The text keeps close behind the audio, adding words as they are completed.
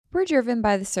We're driven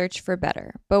by the search for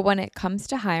better, but when it comes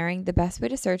to hiring, the best way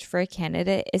to search for a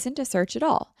candidate isn't to search at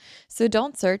all. So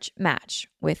don't search, match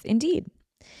with Indeed.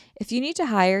 If you need to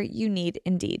hire, you need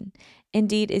Indeed.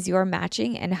 Indeed is your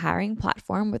matching and hiring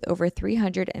platform with over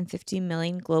 350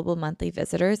 million global monthly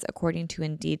visitors, according to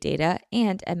Indeed data,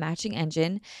 and a matching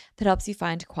engine that helps you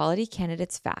find quality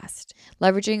candidates fast.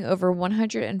 Leveraging over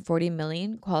 140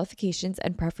 million qualifications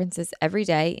and preferences every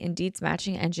day, Indeed's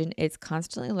matching engine is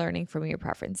constantly learning from your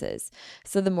preferences.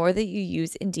 So the more that you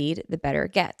use Indeed, the better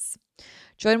it gets.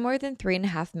 Join more than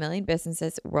 3.5 million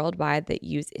businesses worldwide that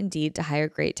use Indeed to hire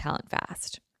great talent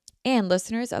fast. And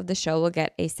listeners of the show will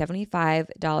get a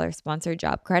 $75 sponsored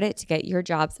job credit to get your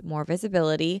jobs more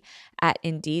visibility at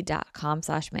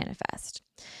Indeed.com/manifest.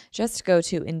 Just go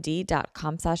to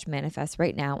Indeed.com/manifest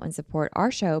right now and support our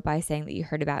show by saying that you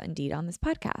heard about Indeed on this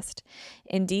podcast.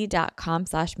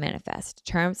 Indeed.com/manifest.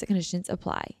 Terms and conditions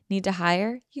apply. Need to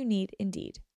hire? You need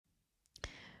Indeed.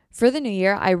 For the new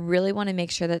year, I really want to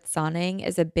make sure that sauning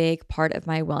is a big part of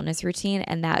my wellness routine,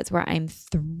 and that is where I'm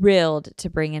thrilled to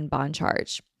bring in Bon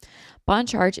Charge. Bon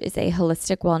Charge is a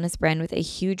holistic wellness brand with a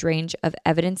huge range of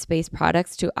evidence-based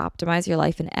products to optimize your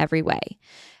life in every way.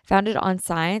 Founded on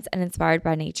science and inspired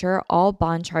by nature, all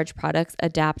Bon Charge products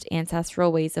adapt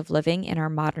ancestral ways of living in our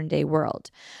modern-day world.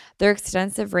 Their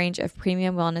extensive range of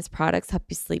premium wellness products help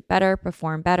you sleep better,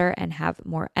 perform better, and have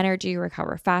more energy,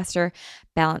 recover faster,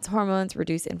 balance hormones,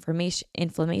 reduce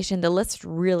inflammation. The list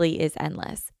really is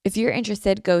endless. If you're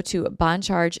interested, go to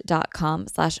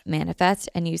boncharge.com/manifest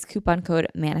and use coupon code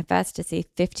MANIFEST to save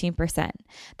 15%.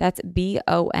 That's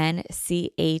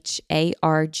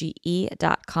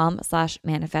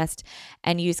BONCHARGE.com/manifest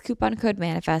and use coupon code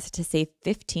MANIFEST to save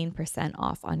 15%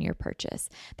 off on your purchase.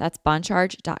 That's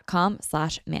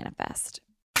boncharge.com/manifest.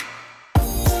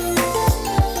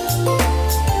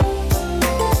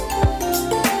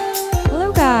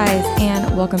 Hello guys,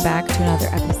 and welcome back to another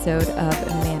episode of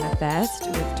Manifest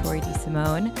with Tori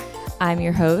DeSimone. I'm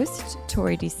your host,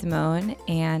 Tori DeSimone,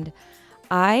 and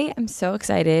I am so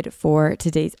excited for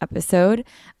today's episode.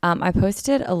 I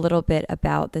posted a little bit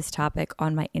about this topic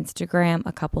on my Instagram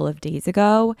a couple of days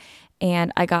ago,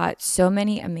 and I got so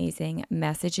many amazing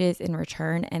messages in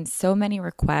return and so many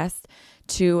requests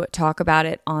to talk about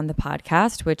it on the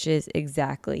podcast, which is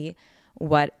exactly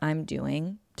what I'm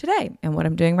doing today and what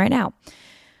I'm doing right now.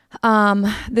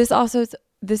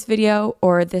 This video,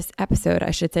 or this episode,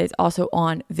 I should say, is also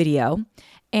on video.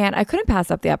 And I couldn't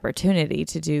pass up the opportunity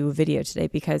to do video today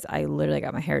because I literally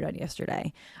got my hair done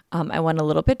yesterday. I went a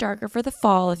little bit darker for the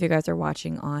fall if you guys are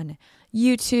watching on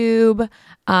YouTube.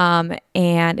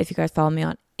 And if you guys follow me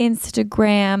on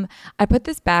Instagram, I put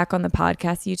this back on the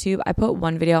podcast YouTube. I put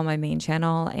one video on my main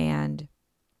channel and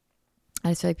I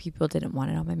just feel like people didn't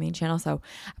want it on my main channel. So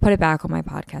I put it back on my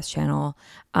podcast channel.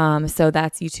 So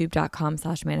that's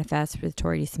youtube.com/manifest with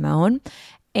Tori DeSimone.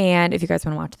 And if you guys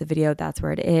want to watch the video, that's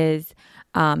where it is,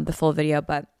 the full video.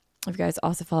 But if you guys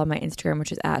also follow my Instagram,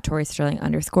 which is at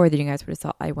 @ToriSterling_, then you guys would have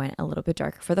saw I went a little bit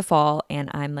darker for the fall and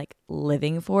I'm like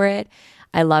living for it.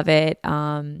 I love it.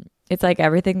 It's like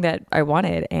everything that I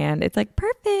wanted and it's like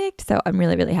perfect. So I'm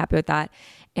really, really happy with that.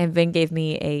 And Vin gave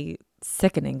me a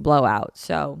sickening blowout.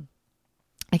 So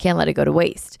I can't let it go to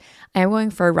waste. I am going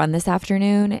for a run this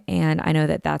afternoon, and I know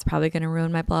that that's probably going to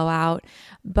ruin my blowout.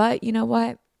 But you know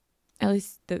what? At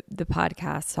least the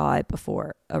podcast saw it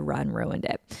before a run ruined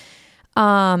it.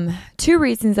 2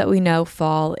 reasons that we know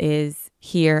fall is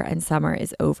here and summer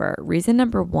is over. Reason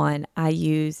number 1, I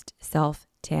used self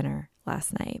tanner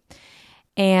last night.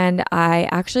 And I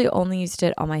actually only used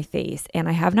it on my face. And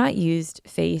I have not used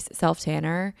face self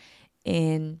tanner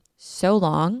in so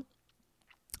long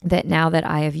that now that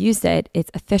I have used it, it's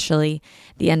officially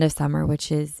the end of summer,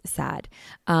 which is sad.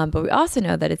 But we also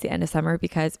know that it's the end of summer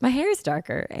because my hair is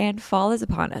darker and fall is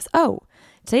upon us. Oh,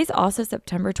 today's also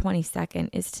September 22nd.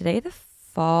 Is today the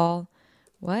fall?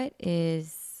 What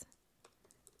is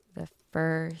the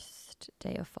first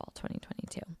day of fall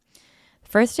 2022?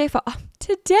 First day of fall. Oh,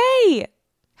 today!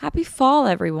 Happy fall,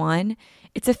 everyone.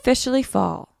 It's officially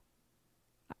fall.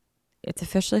 It's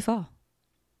officially fall.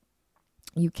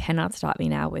 You cannot stop me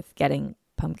now with getting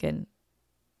pumpkin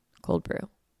cold brew.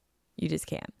 You just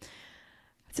can't.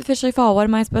 It's officially fall. What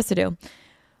am I supposed to do?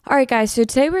 All right, guys. So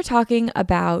today we're talking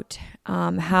about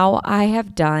how I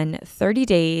have done 30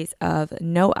 days of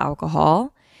no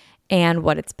alcohol and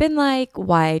what it's been like,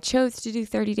 why I chose to do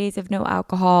 30 days of no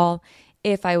alcohol,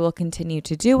 if I will continue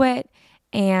to do it,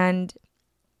 and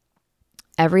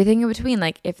everything in between.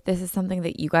 Like if this is something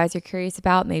that you guys are curious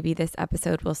about, maybe this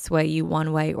episode will sway you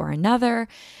one way or another.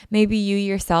 Maybe you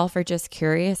yourself are just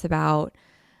curious about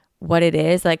what it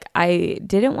is. Like, I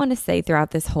didn't want to say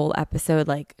throughout this whole episode,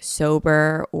 like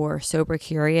sober or sober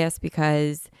curious,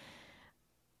 because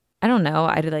I don't know.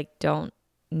 I like don't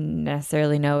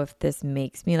necessarily know if this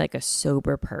makes me like a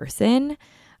sober person.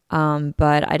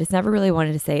 But I just never really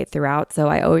wanted to say it throughout. So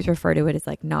I always refer to it as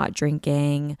like not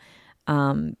drinking.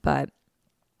 But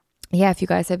yeah, if you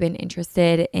guys have been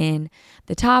interested in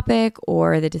the topic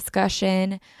or the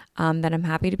discussion, then I'm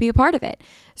happy to be a part of it.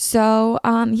 So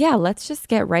yeah, let's just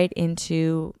get right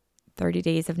into 30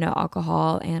 days of no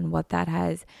alcohol and what that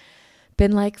has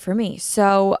been like for me.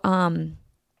 So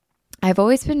I've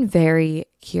always been very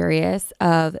curious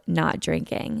of not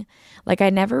drinking. Like, I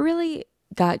never really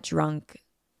got drunk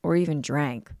or even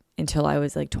drank until I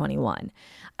was like 21.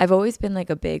 I've always been like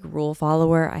a big rule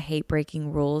follower. I hate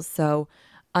breaking rules. So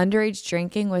underage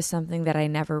drinking was something that I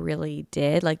never really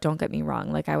did. Like, don't get me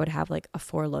wrong. Like, I would have like a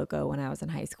Four Loko when I was in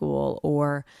high school,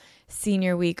 or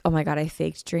senior week. Oh my God, I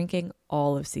faked drinking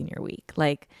all of senior week.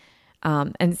 Like,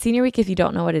 and senior week, if you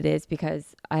don't know what it is,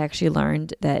 because I actually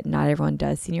learned that not everyone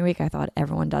does senior week. I thought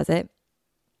everyone does it.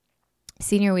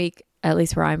 Senior week, at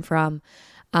least where I'm from,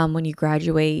 when you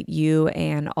graduate, you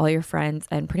and all your friends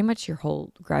and pretty much your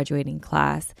whole graduating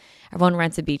class, everyone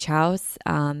rents a beach house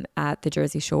at the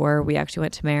Jersey Shore. We actually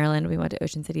went to Maryland. We went to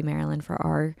Ocean City, Maryland for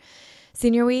our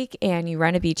senior week, and you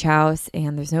rent a beach house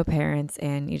and there's no parents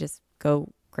and you just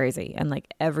go crazy, and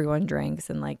like everyone drinks,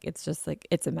 and like it's just like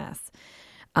it's a mess.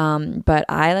 But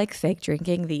I like fake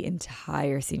drinking the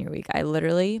entire senior week. I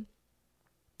literally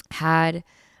had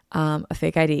a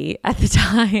fake ID at the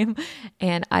time,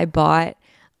 and I bought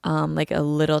like a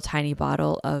little tiny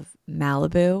bottle of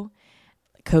Malibu,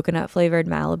 coconut flavored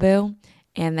Malibu.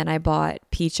 And then I bought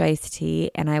peach iced tea,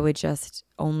 and I would just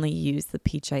only use the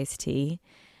peach iced tea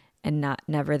and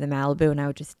never the Malibu. And I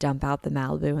would just dump out the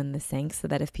Malibu in the sink so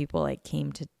that if people like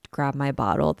came to grab my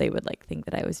bottle, they would like think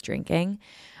that I was drinking.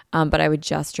 But I would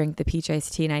just drink the peach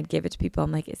iced tea and I'd give it to people.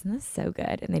 I'm like, isn't this so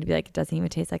good? And they'd be like, it doesn't even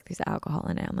taste like there's alcohol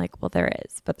in it. I'm like, well, there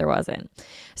is, but there wasn't.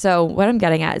 So what I'm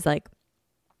getting at is like,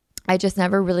 I just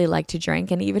never really liked to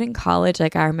drink. And even in college,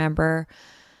 like I remember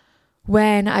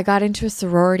when I got into a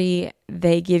sorority,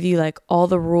 they give you like all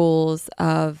the rules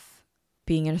of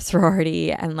being in a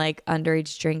sorority and like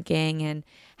underage drinking, and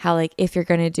how like if you're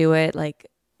going to do it, like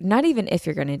not even if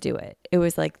you're going to do it, it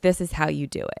was like, this is how you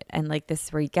do it. And like, this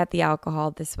is where you get the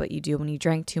alcohol. This is what you do when you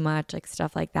drink too much, like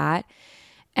stuff like that.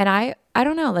 And I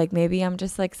don't know, like maybe I'm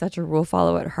just like such a rule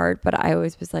follower at heart, but I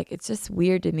always was like, it's just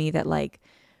weird to me that like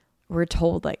we're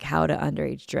told like how to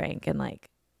underage drink, and like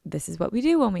this is what we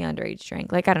do when we underage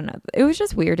drink. Like, I don't know. It was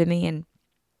just weird to me, and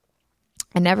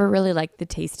I never really liked the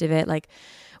taste of it. Like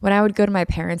when I would go to my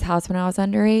parents' house when I was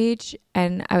underage,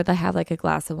 and I would have like a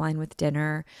glass of wine with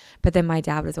dinner, but then my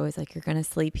dad was always like, you're going to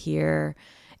sleep here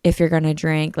if you're going to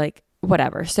drink, like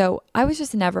whatever. So I was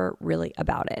just never really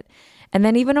about it. And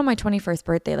then even on my 21st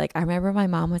birthday, like I remember my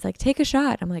mom was like, take a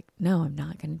shot. I'm like, no, I'm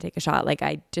not going to take a shot. Like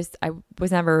I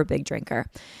was never a big drinker.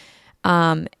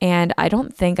 And I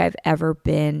don't think I've ever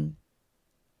been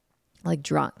like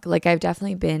drunk. Like I've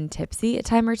definitely been tipsy a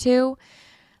time or two,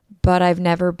 but I've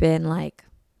never been like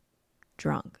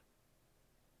drunk.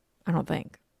 I don't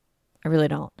think. I really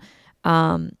don't.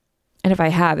 And if I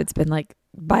have, it's been like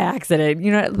by accident,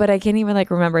 you know, but I can't even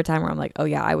like remember a time where I'm like, oh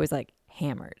yeah, I was like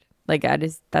hammered. Like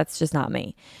that's just not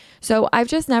me. So I've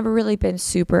just never really been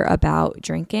super about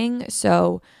drinking.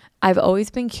 So I've always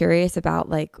been curious about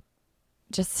like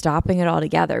just stopping it all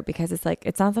together, because it's like,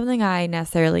 it's not something I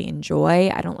necessarily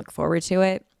enjoy. I don't look forward to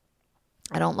it.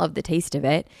 I don't love the taste of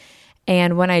it.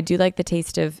 And when I do like the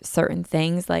taste of certain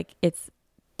things, like it's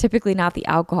typically not the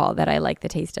alcohol that I like the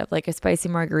taste of. Like a spicy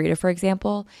margarita, for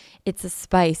example, it's a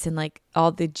spice and like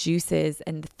all the juices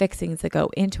and the fixings that go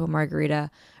into a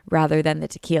margarita rather than the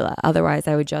tequila. Otherwise,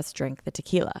 I would just drink the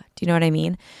tequila. Do you know what I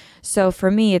mean? So for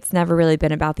me, it's never really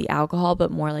been about the alcohol, but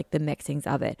more like the mixings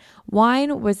of it.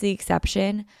 Wine was the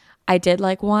exception. I did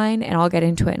like wine, and I'll get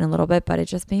into it in a little bit, but it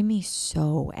just made me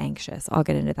so anxious. I'll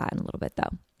get into that in a little bit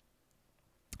though.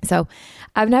 So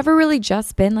I've never really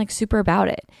just been like super about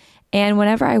it. And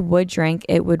whenever I would drink,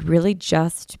 it would really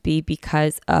just be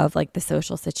because of like the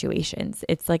social situations.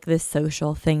 It's like this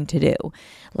social thing to do.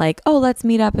 Like, oh, let's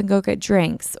meet up and go get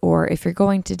drinks. Or if you're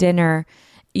going to dinner,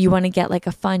 you want to get like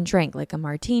a fun drink, like a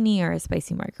martini or a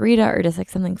spicy margarita, or just like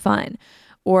something fun.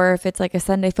 Or if it's like a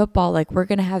Sunday football, like we're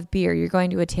going to have beer. You're going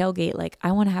to a tailgate, like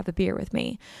I want to have a beer with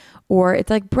me. Or it's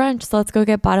like brunch, so let's go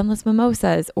get bottomless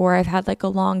mimosas. Or I've had like a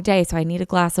long day, so I need a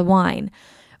glass of wine.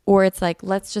 Or it's like,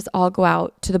 let's just all go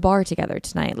out to the bar together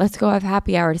tonight. Let's go have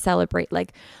happy hour to celebrate.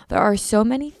 Like there are so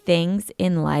many things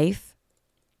in life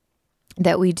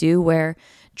that we do where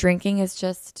drinking is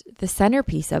just the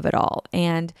centerpiece of it all.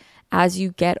 And as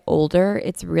you get older,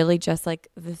 it's really just like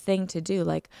the thing to do.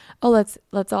 Like, oh,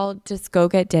 let's all just go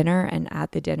get dinner, and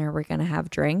at the dinner we're going to have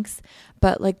drinks.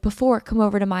 But like before, come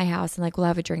over to my house and like we'll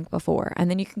have a drink before. And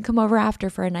then you can come over after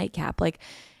for a nightcap. Like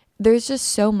there's just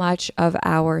so much of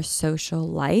our social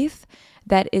life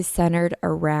that is centered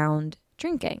around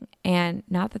drinking. And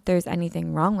not that there's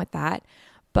anything wrong with that,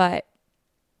 but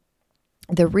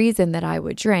the reason that I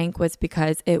would drink was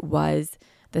because it was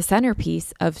the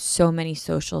centerpiece of so many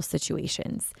social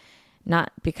situations.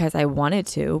 Not because I wanted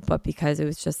to, but because it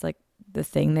was just like the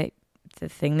thing that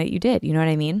you did. You know what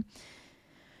I mean?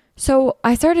 So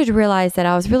I started to realize that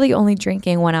I was really only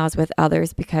drinking when I was with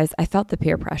others because I felt the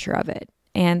peer pressure of it.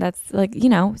 And that's like,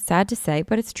 sad to say,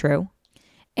 but it's true.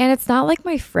 And it's not like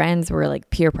my friends were like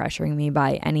peer pressuring me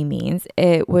by any means.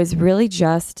 It was really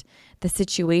just the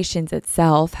situations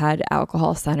itself had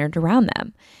alcohol centered around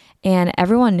them. And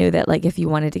everyone knew that like if you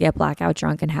wanted to get blackout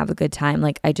drunk and have a good time,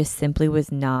 like I just simply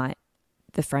was not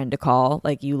the friend to call.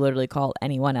 Like you literally call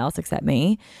anyone else except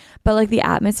me. But like the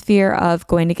atmosphere of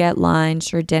going to get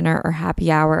lunch or dinner or happy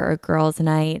hour or girls'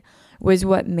 night was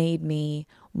what made me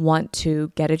want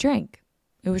to get a drink.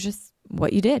 It was just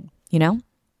what you did,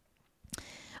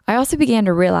 I also began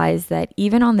to realize that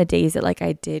even on the days that like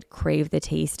I did crave the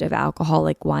taste of alcohol,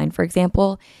 like wine, for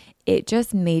example, it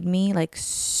just made me like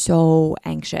so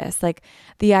anxious. Like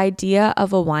the idea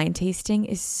of a wine tasting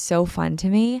is so fun to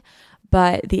me,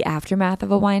 but the aftermath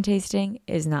of a wine tasting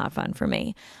is not fun for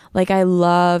me. Like I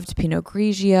loved Pinot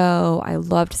Grigio, I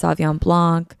loved Sauvignon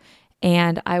Blanc,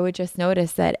 and I would just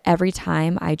notice that every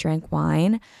time I drank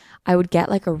wine, I would get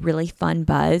like a really fun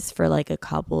buzz for like a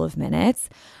couple of minutes,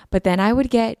 but then I would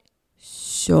get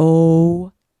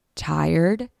so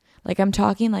tired. Like I'm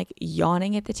talking like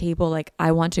yawning at the table, like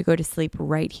I want to go to sleep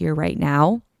right here, right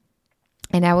now.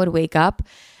 And I would wake up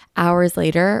hours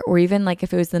later, or even like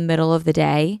if it was the middle of the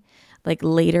day, like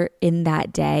later in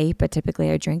that day, but typically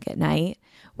I drink at night.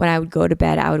 When I would go to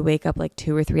bed, I would wake up like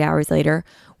 2 or 3 hours later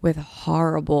with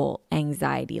horrible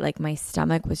anxiety. Like my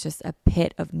stomach was just a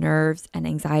pit of nerves and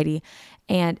anxiety.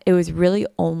 And it was really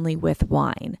only with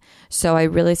wine. So I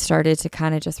really started to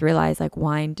kind of just realize like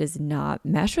wine does not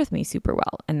mesh with me super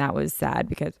well. And that was sad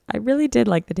because I really did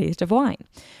like the taste of wine.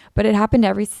 But it happened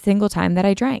every single time that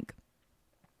I drank,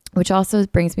 which also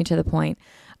brings me to the point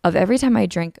of every time I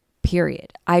drink,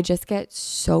 period, I just get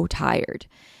so tired.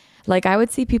 Like I would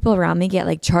see people around me get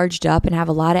like charged up and have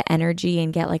a lot of energy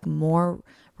and get like more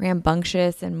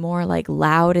rambunctious and more like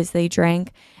loud as they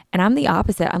drank. And I'm the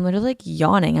opposite. I'm literally like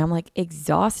yawning. I'm like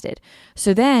exhausted.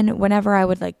 So then whenever I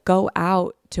would like go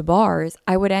out to bars,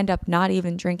 I would end up not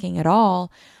even drinking at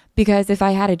all, because if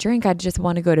I had a drink, I'd just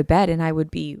want to go to bed and I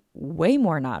would be way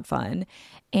more not fun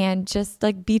and just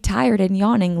like be tired and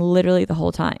yawning literally the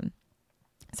whole time.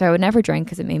 So I would never drink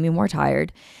because it made me more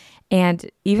tired.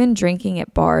 And even drinking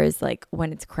at bars, like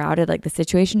when it's crowded, like the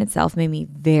situation itself made me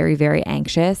very, very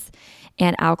anxious,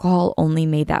 and alcohol only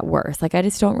made that worse. Like I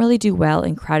just don't really do well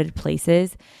in crowded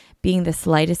places, being the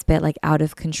slightest bit like out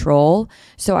of control.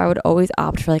 So I would always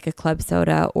opt for like a club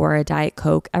soda or a Diet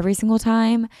Coke every single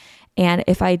time. And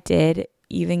if I did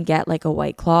even get like a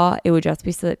White Claw, it would just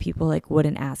be so that people like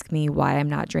wouldn't ask me why I'm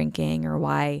not drinking or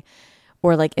why,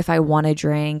 or like if I want to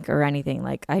drink or anything.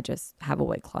 Like I just have a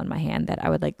White Claw in my hand that I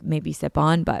would like maybe sip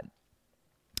on, but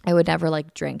I would never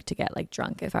like drink to get like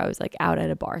drunk if I was like out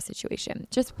at a bar situation.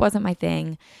 Just wasn't my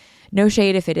thing. No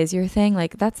shade if it is your thing.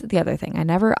 Like that's the other thing.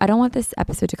 I don't want this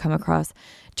episode to come across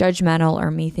judgmental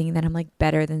or me thinking that I'm like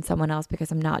better than someone else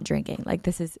because I'm not drinking. Like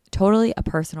this is totally a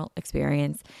personal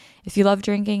experience. If you love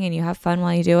drinking and you have fun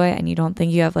while you do it and you don't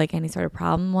think you have like any sort of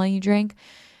problem while you drink,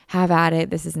 have at it.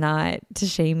 This is not to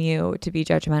shame you, to be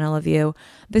judgmental of you.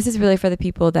 This is really for the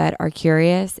people that are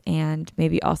curious and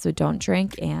maybe also don't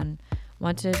drink and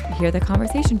want to hear the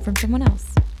conversation from someone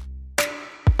else.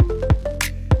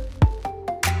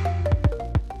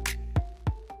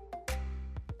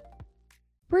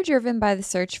 We're driven by the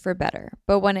search for better,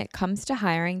 but when it comes to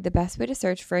hiring, the best way to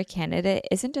search for a candidate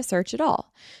isn't to search at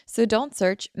all. So don't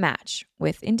search, match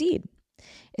with Indeed.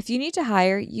 If you need to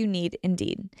hire, you need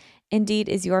Indeed. Indeed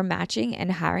is your matching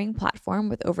and hiring platform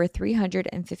with over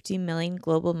 350 million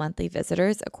global monthly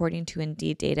visitors, according to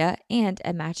Indeed data, and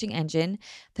a matching engine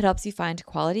that helps you find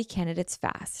quality candidates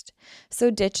fast. So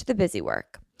ditch the busy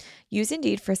work. Use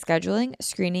Indeed for scheduling,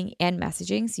 screening, and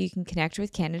messaging so you can connect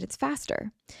with candidates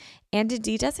faster. And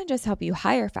Indeed doesn't just help you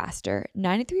hire faster.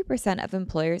 93% of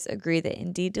employers agree that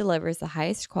Indeed delivers the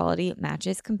highest quality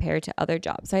matches compared to other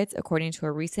job sites, according to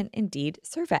a recent Indeed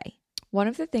survey. One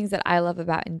of the things that I love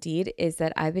about Indeed is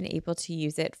that I've been able to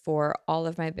use it for all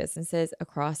of my businesses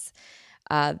across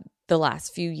the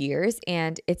last few years,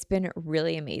 and it's been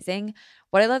really amazing.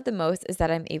 What I love the most is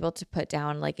that I'm able to put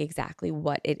down like exactly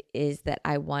what it is that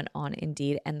I want on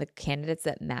Indeed, and the candidates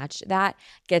that match that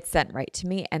get sent right to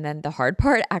me. And then the hard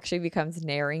part actually becomes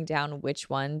narrowing down which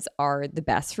ones are the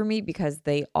best for me, because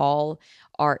they all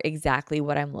are exactly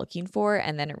what I'm looking for.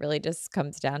 And then it really just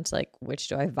comes down to like, which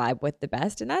do I vibe with the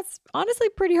best? And that's honestly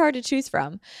pretty hard to choose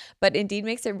from. But Indeed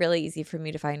makes it really easy for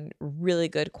me to find really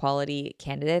good quality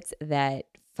candidates that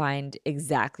find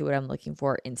exactly what I'm looking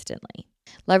for instantly.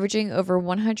 Leveraging over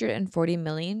 140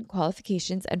 million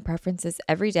qualifications and preferences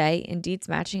every day, Indeed's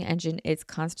matching engine is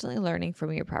constantly learning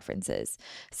from your preferences.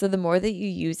 So the more that you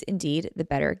use Indeed, the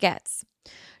better it gets.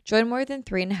 Join more than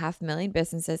 3.5 million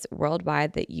businesses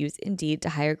worldwide that use Indeed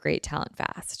to hire great talent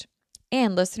fast.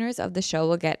 And listeners of the show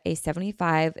will get a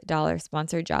 $75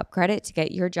 sponsored job credit to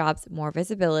get your jobs more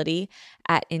visibility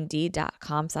at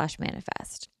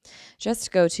Indeed.com/manifest.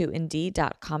 Just go to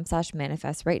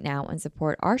Indeed.com/manifest right now and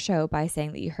support our show by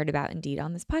saying that you heard about Indeed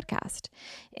on this podcast.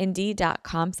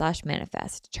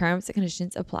 Indeed.com/manifest. Terms and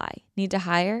conditions apply. Need to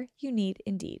hire? You need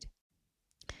Indeed.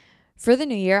 For the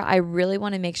new year, I really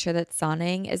want to make sure that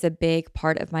sauning is a big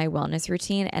part of my wellness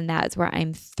routine, and that is where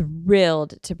I'm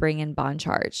thrilled to bring in Bon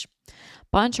Charge.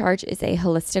 Bon Charge is a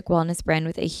holistic wellness brand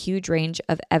with a huge range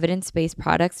of evidence-based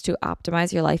products to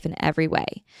optimize your life in every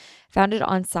way. Founded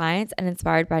on science and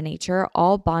inspired by nature,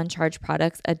 all Bon Charge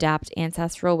products adapt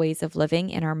ancestral ways of living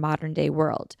in our modern-day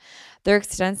world. Their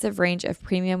extensive range of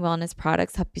premium wellness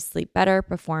products help you sleep better,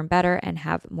 perform better, and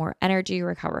have more energy,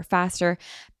 recover faster,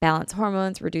 balance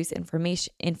hormones, reduce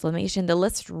inflammation. The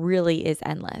list really is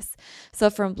endless. So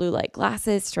from blue light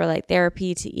glasses, to light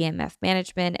therapy, to EMF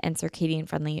management and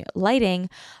circadian-friendly lighting,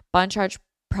 Bon Charge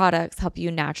products help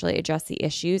you naturally address the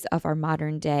issues of our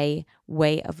modern day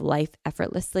way of life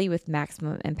effortlessly with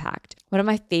maximum impact. One of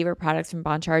my favorite products from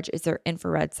Bon Charge is their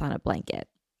infrared sauna blanket.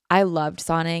 I loved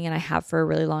sauning and I have for a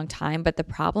really long time, but the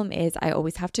problem is I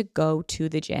always have to go to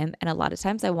the gym, and a lot of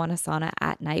times I want a sauna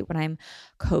at night when I'm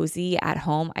cozy at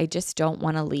home. I just don't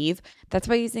want to leave. That's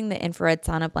why using the infrared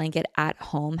sauna blanket at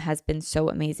home has been so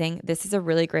amazing. This is a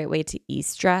really great way to ease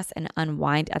stress and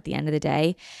unwind at the end of the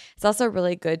day. It's also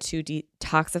really good to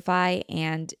detoxify,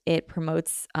 and it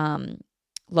promotes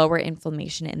lower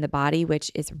inflammation in the body,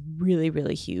 which is really,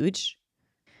 really huge.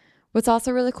 What's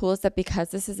also really cool is that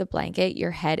because this is a blanket,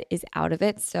 your head is out of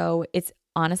it. So it's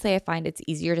honestly, I find it's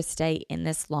easier to stay in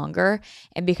this longer.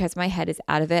 And because my head is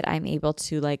out of it, I'm able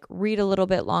to like read a little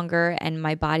bit longer, and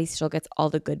my body still gets all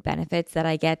the good benefits that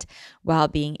I get while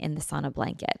being in the sauna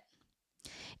blanket.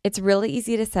 It's really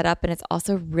easy to set up, and it's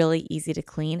also really easy to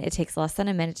clean. It takes less than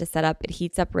a minute to set up. It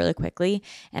heats up really quickly,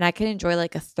 and I can enjoy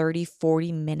like a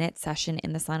 30-40 minute session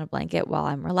in the sauna blanket while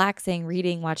I'm relaxing,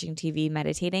 reading, watching TV,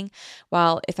 meditating.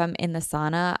 While if I'm in the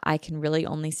sauna, I can really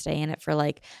only stay in it for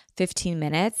like 15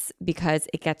 minutes because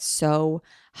it gets so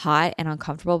hot and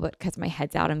uncomfortable, but because my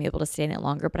head's out, I'm able to stay in it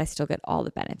longer, but I still get all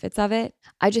the benefits of it.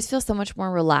 I just feel so much more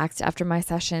relaxed after my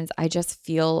sessions. I just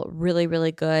feel really,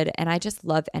 really good, and I just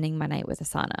love ending my night with a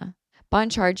sauna. Bon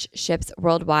Charge ships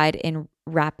worldwide in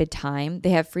rapid time. They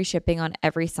have free shipping on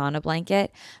every sauna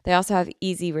blanket. They also have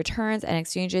easy returns and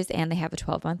exchanges, and they have a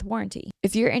 12-month warranty.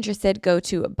 If you're interested, go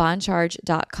to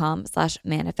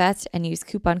boncharge.com/manifest and use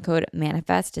coupon code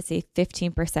manifest to save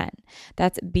 15%.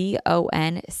 That's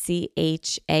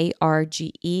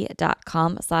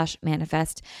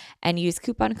BONCHARGE.com/manifest and use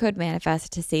coupon code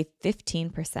manifest to save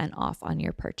 15% off on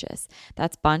your purchase.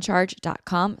 That's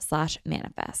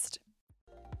boncharge.com/manifest.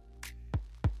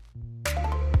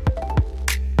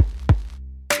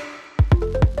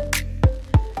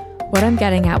 What I'm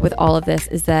getting at with all of this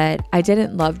is that I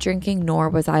didn't love drinking, nor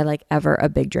was I like ever a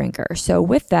big drinker. So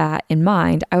with that in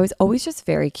mind, I was always just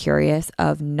very curious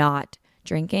of not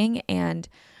drinking and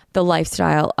the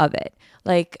lifestyle of it.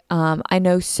 Like, I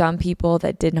know some people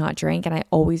that did not drink, and I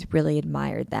always really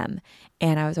admired them.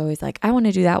 And I was always like, I want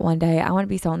to do that one day. I want to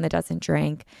be someone that doesn't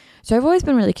drink. So I've always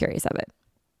been really curious of it.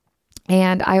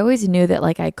 And I always knew that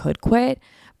like I could quit,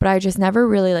 but I just never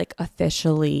really like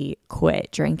officially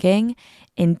quit drinking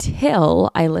until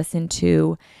I listened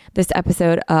to this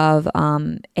episode of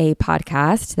a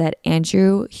podcast that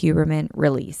Andrew Huberman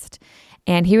released.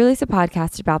 And he released a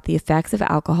podcast about the effects of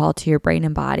alcohol to your brain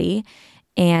and body.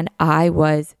 And I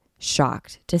was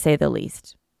shocked, to say the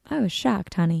least. I was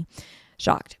shocked, honey.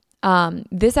 Shocked.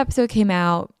 This episode came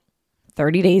out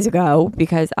 30 days ago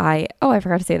because I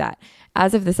forgot to say that.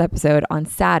 As of this episode on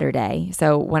Saturday,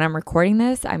 so when I'm recording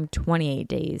this, I'm 28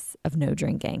 days of no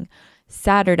drinking.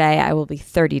 Saturday, I will be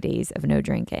 30 days of no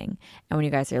drinking. And when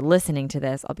you guys are listening to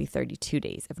this, I'll be 32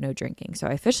 days of no drinking. So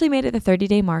I officially made it the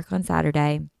 30-day mark on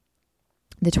Saturday.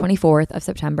 the 24th of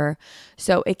September.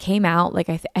 So it came out like,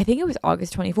 I think it was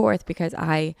August 24th, because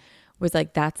I was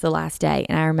like, that's the last day.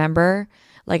 And I remember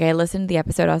like I listened to the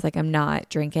episode. I was like, I'm not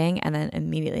drinking. And then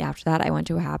immediately after that, I went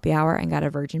to a happy hour and got a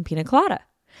virgin pina colada.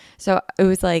 So it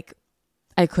was like,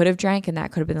 I could have drank and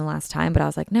that could have been the last time, but I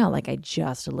was like, no, like I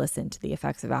just listened to the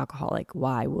effects of alcohol. Like,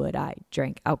 why would I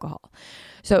drink alcohol?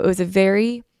 So it was a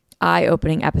very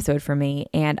eye-opening episode for me,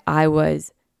 and I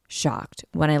was shocked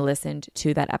when I listened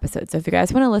to that episode. So if you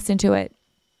guys want to listen to it,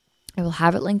 I will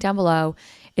have it linked down below.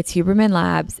 It's Huberman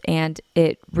Labs, and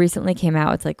it recently came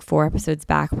out. It's like 4 episodes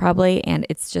back probably, and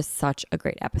it's just such a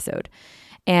great episode.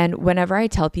 And whenever I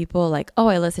tell people like, oh,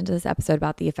 I listened to this episode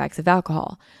about the effects of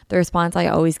alcohol, the response I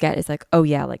always get is like, oh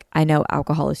yeah, like I know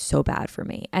alcohol is so bad for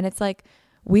me. And it's like,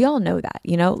 we all know that,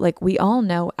 you know, like we all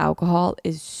know alcohol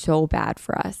is so bad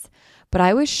for us. But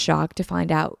I was shocked to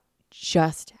find out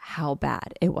just how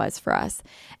bad it was for us.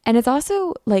 And it's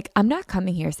also like, I'm not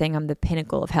coming here saying I'm the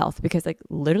pinnacle of health, because like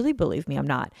literally, believe me, I'm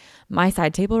not. My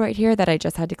side table right here that I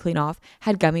just had to clean off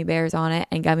had gummy bears on it,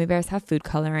 and gummy bears have food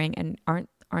coloring, and aren't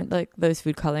like those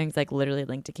food colorings like literally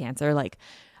linked to cancer. Like,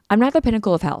 I'm not the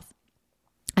pinnacle of health.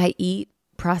 I eat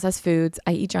processed foods.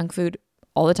 I eat junk food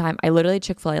all the time. I literally ate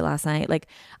Chick-fil-A last night. Like,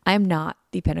 I'm not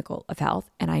the pinnacle of health,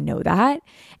 and I know that.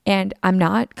 And I'm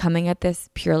not coming at this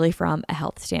purely from a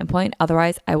health standpoint.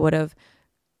 Otherwise, I would have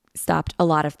stopped a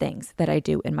lot of things that I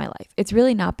do in my life. It's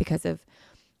really not because of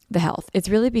the health. It's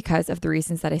really because of the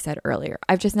reasons that I said earlier.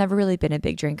 I've just never really been a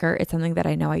big drinker. It's something that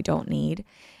I know I don't need.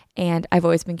 And I've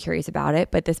always been curious about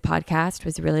it. But this podcast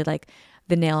was really like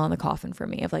the nail on the coffin for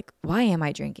me of like, why am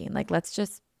I drinking? Like, let's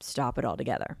just stop it all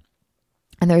together.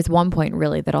 And there's one point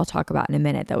really that I'll talk about in a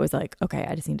minute that was like, okay,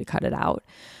 I just need to cut it out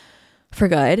for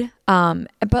good.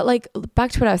 But like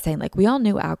back to what I was saying, like we all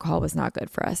knew alcohol was not good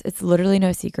for us. It's literally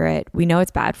no secret. We know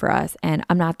it's bad for us, and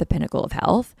I'm not the pinnacle of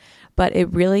health, but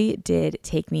it really did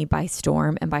take me by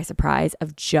storm and by surprise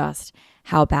of just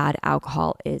how bad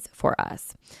alcohol is for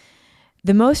us.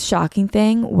 The most shocking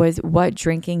thing was what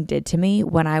drinking did to me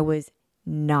when I was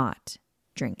not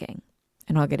drinking.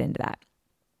 And I'll get into that.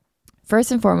 First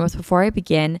and foremost, before I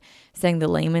begin saying the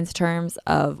layman's terms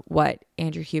of what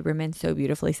Andrew Huberman so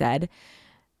beautifully said,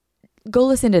 go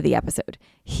listen to the episode.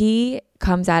 He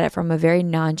comes at it from a very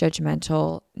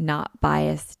non-judgmental, not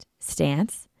biased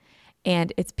stance,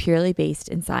 and it's purely based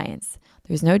in science.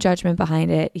 There's no judgment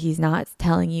behind it. He's not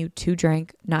telling you to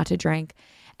drink, not to drink.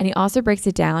 And he also breaks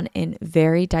it down in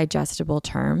very digestible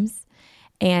terms,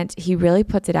 and he really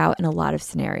puts it out in a lot of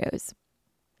scenarios.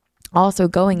 Also,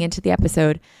 going into the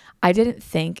episode, I didn't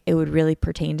think it would really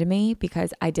pertain to me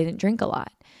because I didn't drink a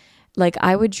lot. Like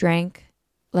I would drink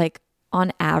like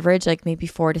on average, like maybe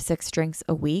 4 to 6 drinks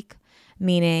a week,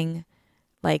 meaning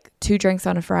like 2 drinks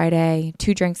on a Friday,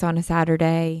 2 drinks on a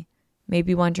Saturday,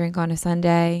 maybe 1 drink on a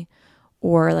Sunday,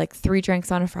 or like 3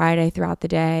 drinks on a Friday throughout the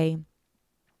day,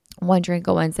 1 drink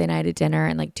a Wednesday night at dinner,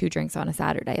 and like 2 drinks on a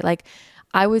Saturday. Like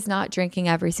I was not drinking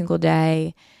every single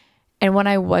day. And when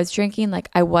I was drinking, like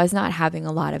I was not having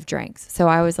a lot of drinks. So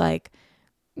I was like,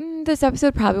 this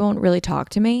episode probably won't really talk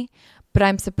to me, but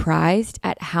I'm surprised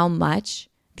at how much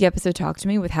the episode talked to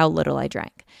me with how little I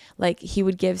drank. Like he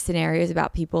would give scenarios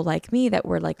about people like me that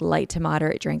were like light to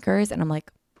moderate drinkers. And I'm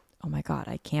like, oh my God,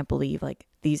 I can't believe like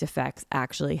these effects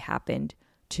actually happened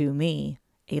to me,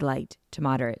 a light to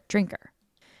moderate drinker.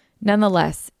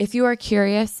 Nonetheless, if you are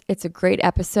curious, it's a great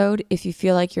episode. If you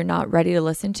feel like you're not ready to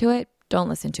listen to it, don't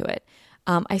listen to it.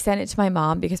 I sent it to my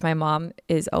mom because my mom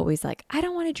is always like, I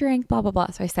don't want to drink, blah, blah, blah.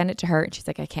 So I sent it to her and she's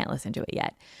like, I can't listen to it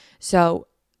yet. So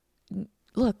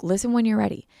look, listen when you're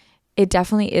ready. It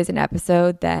definitely is an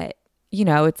episode that, you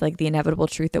know, it's like the inevitable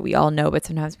truth that we all know, but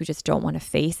sometimes we just don't want to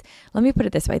face. Let me put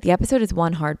it this way. The episode is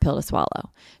one hard pill to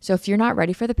swallow. So if you're not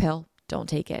ready for the pill, don't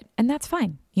take it. And that's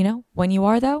fine. You know, when you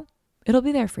are though, it'll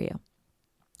be there for you.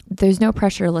 There's no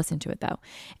pressure to listen to it though.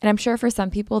 And I'm sure for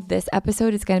some people, this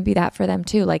episode is going to be that for them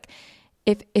too. Like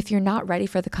if you're not ready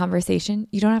for the conversation,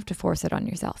 you don't have to force it on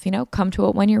yourself, you know, come to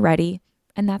it when you're ready,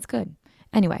 and that's good.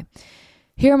 Anyway,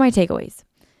 here are my takeaways.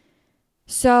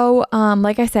 So,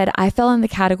 like I said, I fell in the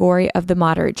category of the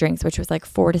moderate drinks, which was like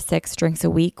 4 to 6 drinks a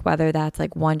week, whether that's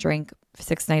like 1 drink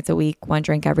 6 nights a week, 1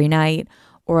 drink every night,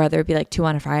 or whether it be like 2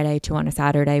 on a Friday, 2 on a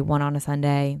Saturday, 1 on a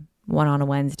Sunday, 1 on a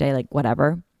Wednesday, like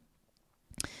whatever.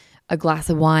 A glass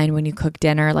of wine when you cook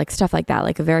dinner, like stuff like that,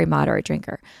 like a very moderate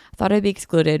drinker. I thought I'd be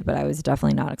excluded, but I was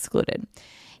definitely not excluded.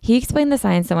 He explained the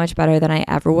science so much better than I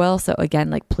ever will. So again,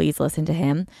 like please listen to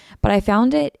him. But I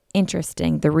found it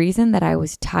interesting. The reason that I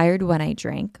was tired when I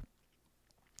drank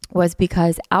was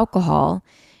because alcohol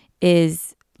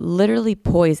is literally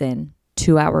poison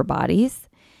to our bodies.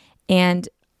 And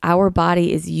our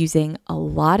body is using a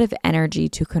lot of energy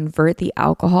to convert the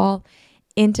alcohol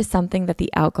into something that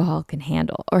the alcohol can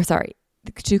handle.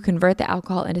 To convert the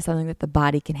alcohol into something that the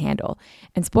body can handle.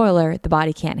 And spoiler, the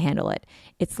body can't handle it.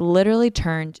 It's literally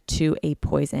turned to a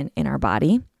poison in our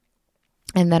body,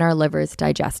 and then our livers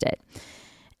digest it.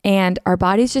 And our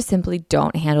bodies just simply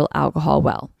don't handle alcohol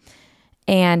well.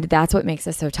 And that's what makes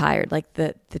us so tired. Like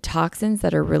the toxins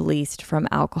that are released from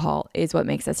alcohol is what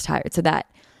makes us tired. So that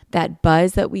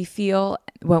buzz that we feel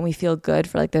when we feel good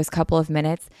for like those couple of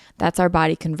minutes, that's our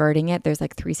body converting it. There's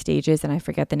like 3 stages, and I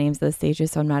forget the names of the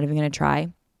stages, so I'm not even going to try.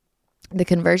 The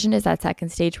conversion is that second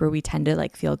stage where we tend to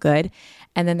like feel good.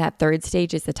 And then that third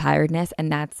stage is the tiredness,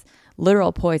 and that's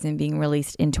literal poison being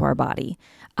released into our body.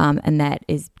 And that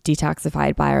is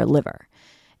detoxified by our liver.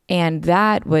 And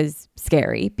that was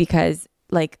scary because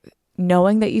like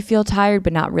knowing that you feel tired,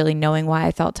 but not really knowing why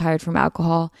I felt tired from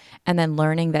alcohol, and then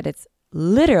learning that it's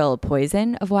literal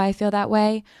poison of why I feel that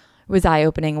way was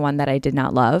eye-opening, one that I did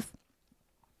not love.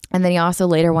 And then he also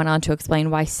later went on to explain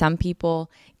why some people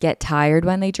get tired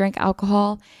when they drink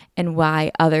alcohol and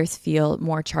why others feel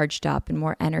more charged up and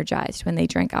more energized when they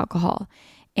drink alcohol.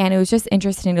 And it was just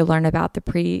interesting to learn about the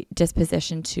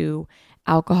predisposition to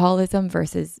alcoholism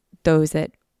versus those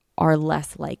that are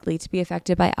less likely to be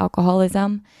affected by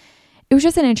alcoholism. It was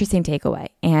just an interesting takeaway.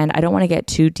 And I don't want to get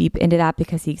too deep into that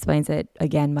because he explains it,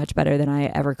 again, much better than I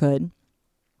ever could.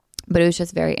 But it was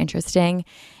just very interesting.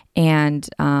 And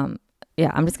I'm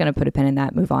just going to put a pin in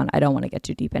that, move on. I don't want to get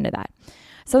too deep into that.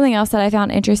 Something else that I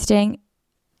found interesting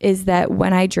is that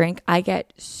when I drink, I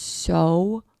get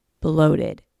so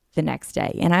bloated the next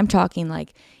day. And I'm talking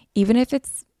like, even if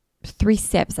it's 3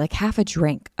 sips, like half a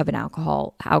drink of an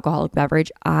alcoholic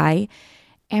beverage, I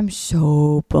am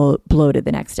so bloated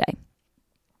the next day.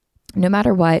 No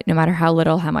matter what, no matter how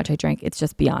little, how much I drink, it's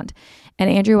just beyond. And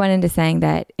Andrew went into saying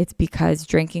that it's because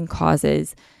drinking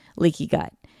causes leaky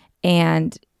gut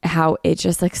and how it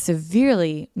just like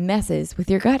severely messes with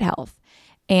your gut health.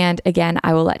 And again,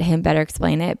 I will let him better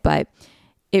explain it, but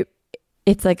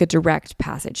it's like a direct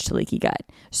passage to leaky gut.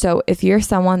 So if you're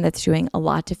someone that's doing a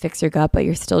lot to fix your gut, but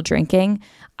you're still drinking,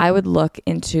 I would look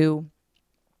into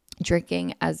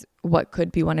drinking as what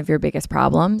could be one of your biggest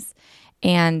problems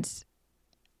and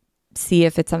see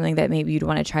if it's something that maybe you'd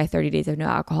want to try 30 days of no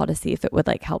alcohol to see if it would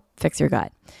like help fix your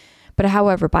gut. But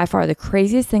however, by far the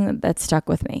craziest thing that stuck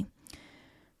with me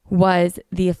was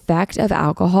the effect of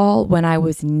alcohol when I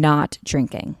was not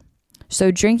drinking. So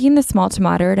drinking the small to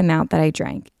moderate amount that I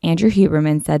drank, Andrew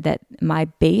Huberman said that my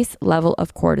base level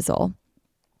of cortisol,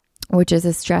 which is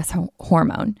a stress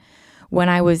hormone, when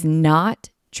I was not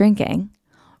drinking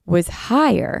was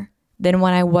higher than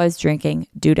when I was drinking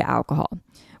due to alcohol.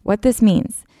 What this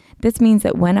means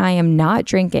that when I am not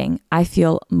drinking, I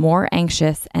feel more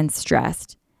anxious and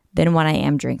stressed than when I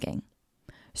am drinking.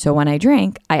 So when I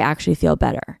drink, I actually feel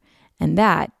better. And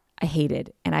that I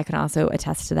hated. And I can also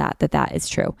attest to that is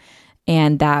true.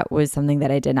 And that was something that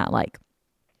I did not like.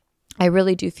 I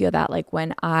really do feel that like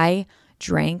when I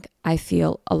drink, I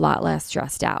feel a lot less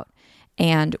stressed out.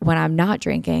 And when I'm not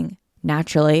drinking,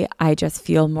 naturally, I just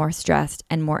feel more stressed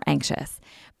and more anxious.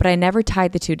 But I never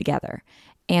tied the two together.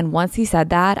 And once he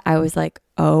said that, I was like,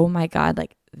 oh my God,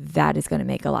 like that is going to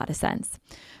make a lot of sense.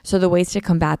 So the ways to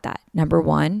combat that, number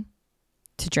 1,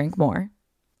 to drink more,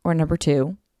 or number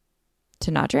 2,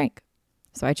 to not drink.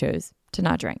 So I chose to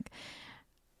not drink.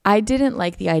 I didn't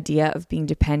like the idea of being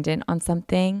dependent on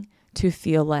something to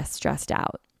feel less stressed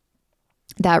out.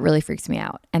 That really freaks me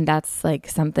out. And that's like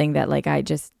something that like I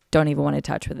just don't even want to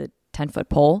touch with a 10-foot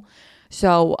pole.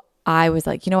 So I was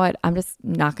like, you know what? I'm just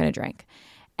not going to drink.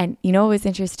 And you know what was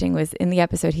interesting was in the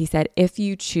episode, he said, if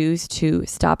you choose to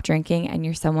stop drinking and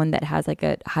you're someone that has like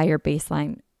a higher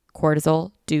baseline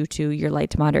cortisol due to your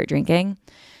light to moderate drinking,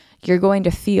 you're going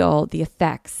to feel the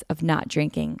effects of not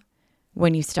drinking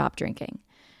when you stop drinking.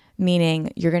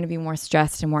 Meaning you're going to be more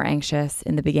stressed and more anxious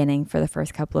in the beginning for the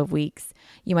first couple of weeks.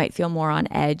 You might feel more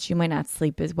on edge. You might not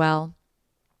sleep as well.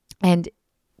 And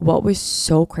what was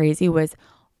so crazy was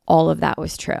all of that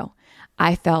was true.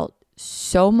 I felt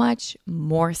so much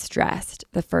more stressed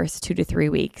the first 2 to 3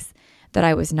 weeks that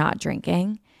I was not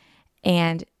drinking.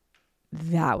 And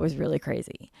that was really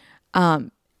crazy.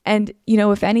 And, you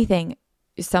know, if anything,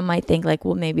 some might think like,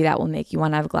 well, maybe that will make you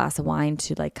want to have a glass of wine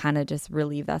to like kind of just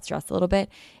relieve that stress a little bit.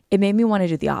 It made me want to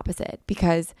do the opposite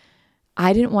because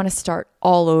I didn't want to start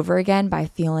all over again by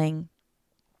feeling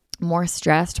more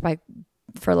stressed by,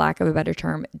 for lack of a better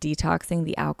term, detoxing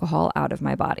the alcohol out of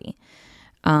my body.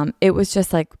 It was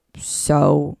just like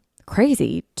so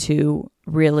crazy to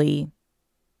really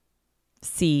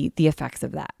see the effects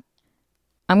of that.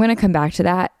 I'm going to come back to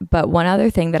that. But one other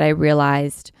thing that I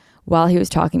realized while he was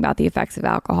talking about the effects of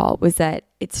alcohol was that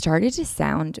it started to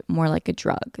sound more like a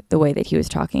drug, the way that he was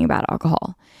talking about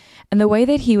alcohol. And the way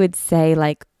that he would say,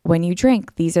 like, when you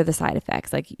drink, these are the side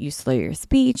effects. Like, you slow your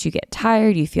speech, you get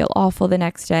tired, you feel awful the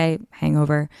next day,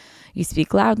 hangover. You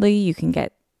speak loudly, you can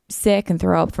get sick and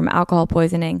throw up from alcohol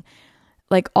poisoning.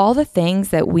 Like, all the things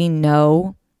that we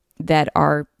know that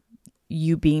are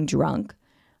you being drunk,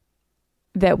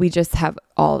 that we just have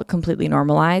all completely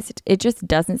normalized. It just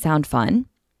doesn't sound fun,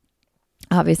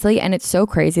 obviously. And it's so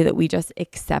crazy that we just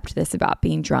accept this about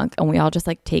being drunk and we all just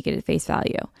like take it at face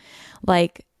value.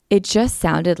 Like, it just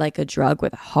sounded like a drug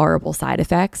with horrible side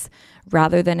effects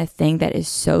rather than a thing that is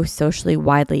so socially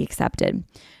widely accepted.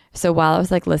 So while I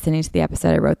was like listening to the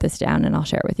episode, I wrote this down and I'll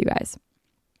share it with you guys.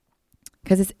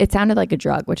 Because it sounded like a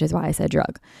drug, which is why I said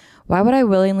drug. Why would I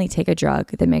willingly take a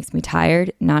drug that makes me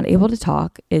tired, not able to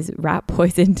talk, is rat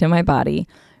poison to my body,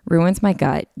 ruins my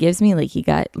gut, gives me leaky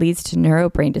gut, leads to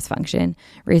neurobrain dysfunction,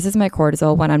 raises my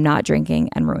cortisol when I'm not drinking,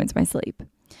 and ruins my sleep?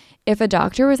 If a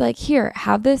doctor was like, here,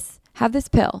 have this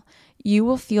pill, you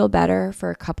will feel better for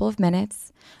a couple of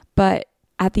minutes, but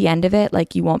at the end of it,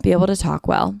 like, you won't be able to talk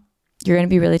well. You're going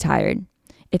to be really tired.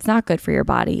 It's not good for your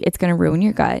body. It's going to ruin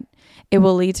your gut. It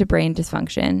will lead to brain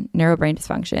dysfunction, neurobrain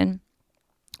dysfunction.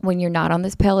 When you're not on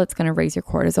this pill, it's going to raise your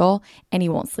cortisol and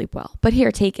you won't sleep well. But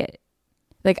here, take it.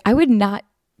 Like, I would not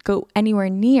go anywhere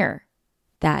near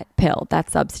that pill,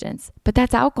 that substance, but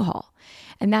that's alcohol.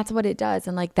 And that's what it does.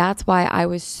 And like, that's why I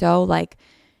was so like,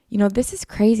 you know, this is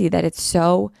crazy that it's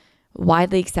so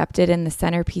widely accepted and the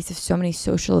centerpiece of so many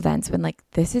social events when like,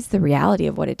 this is the reality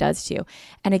of what it does to you.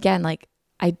 And again, like,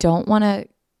 I don't want to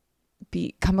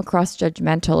come across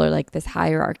judgmental or like this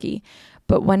hierarchy,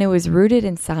 but when it was rooted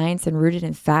in science and rooted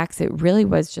in facts, it really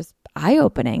was just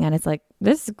eye-opening. And it's like,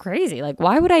 this is crazy. Like,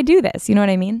 why would I do this? You know what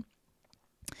I mean?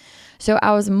 So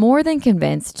I was more than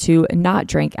convinced to not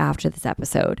drink after this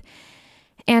episode.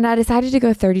 And I decided to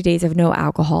go 30 days of no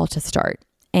alcohol to start.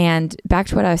 And back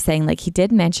to what I was saying, like, he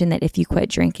did mention that if you quit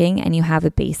drinking and you have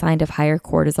a baseline of higher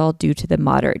cortisol due to the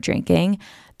moderate drinking,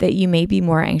 that you may be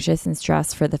more anxious and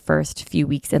stressed for the first few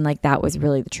weeks. And like, that was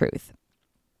really the truth.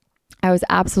 I was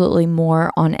absolutely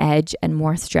more on edge and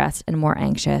more stressed and more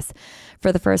anxious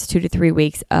for the first 2 to 3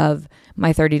 weeks of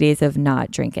my 30 days of not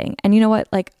drinking. And you know what?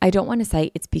 Like, I don't want to say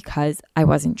it's because I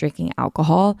wasn't drinking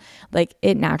alcohol. Like,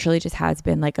 it naturally just has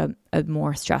been like a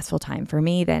more stressful time for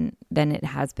me than it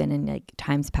has been in like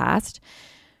times past.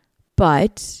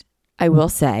 But I will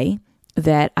say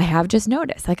that I have just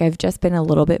noticed, like, I've just been a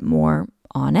little bit more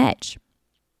on edge.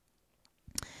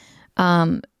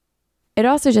 It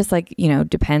also just like, you know,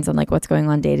 depends on like what's going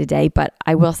on day to day. But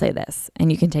I will say this, and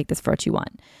you can take this for what you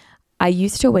want. I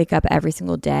used to wake up every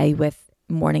single day with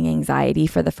morning anxiety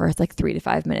for the first like 3 to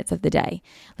 5 minutes of the day.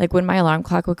 Like, when my alarm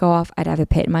clock would go off, I'd have a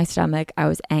pit in my stomach. I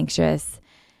was anxious,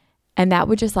 and that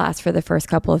would just last for the first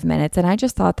couple of minutes. And I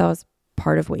just thought that was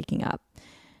part of waking up.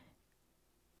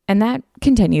 And that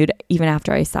continued even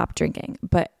after I stopped drinking.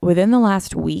 But within the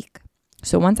last week,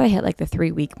 so once I hit like the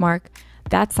 3-week mark,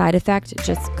 that side effect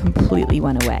just completely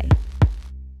went away.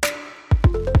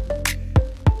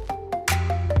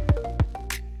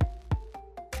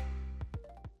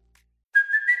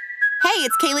 Hey,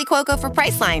 it's Kaylee Cuoco for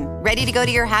Priceline. Ready to go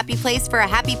to your happy place for a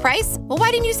happy price? Well,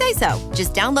 why didn't you say so?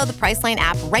 Just download the Priceline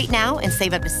app right now and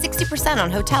save up to 60% on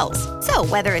hotels. So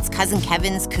whether it's Cousin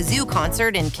Kevin's Kazoo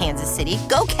Concert in Kansas City,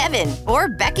 go Kevin, or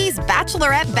Becky's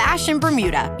Bachelorette Bash in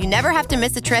Bermuda, you never have to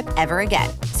miss a trip ever again.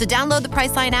 So download the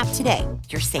Priceline app today.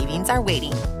 Your savings are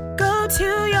waiting. Go to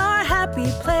your happy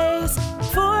place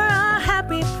for a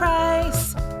happy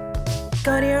price.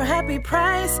 Go to your happy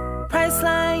price,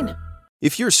 Priceline.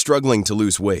 If you're struggling to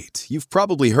lose weight, you've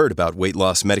probably heard about weight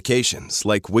loss medications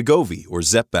like Wegovy or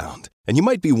Zepbound, and you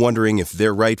might be wondering if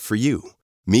they're right for you.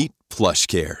 Meet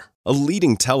PlushCare, a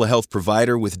leading telehealth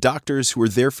provider with doctors who are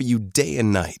there for you day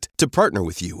and night to partner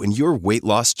with you in your weight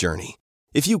loss journey.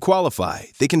 If you qualify,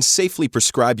 they can safely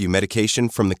prescribe you medication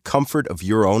from the comfort of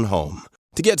your own home.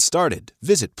 To get started,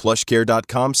 visit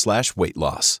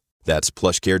plushcare.com/weightloss. That's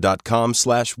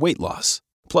plushcare.com/weightloss.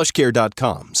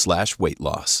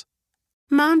 plushcare.com/weightloss.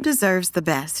 Mom deserves the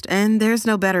best, and there's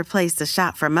no better place to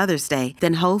shop for Mother's Day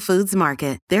than Whole Foods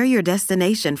Market. They're your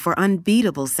destination for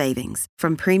unbeatable savings,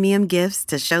 from premium gifts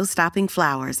to show-stopping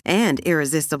flowers and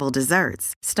irresistible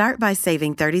desserts. Start by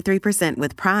saving 33%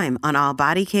 with Prime on all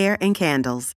body care and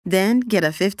candles. Then get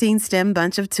a 15-stem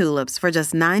bunch of tulips for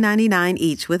just $9.99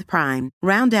 each with Prime.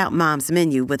 Round out Mom's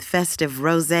menu with festive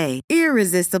rosé,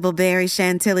 irresistible berry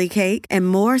chantilly cake, and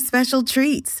more special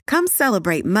treats. Come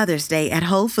celebrate Mother's Day at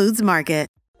Whole Foods Market.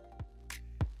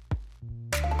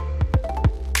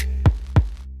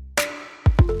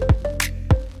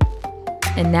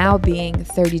 And now being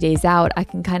 30 days out, I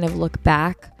can kind of look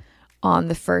back on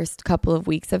the first couple of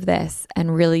weeks of this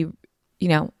and really, you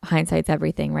know, hindsight's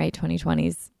everything, right?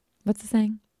 2020's, what's the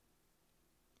saying?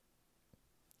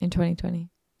 In 2020?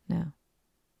 No.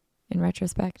 In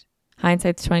retrospect?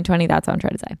 Hindsight's 2020, that's what I'm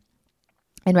trying to say.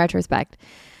 In retrospect,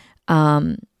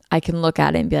 I can look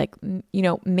at it and be like, you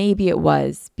know, maybe it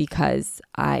was because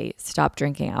I stopped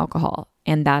drinking alcohol.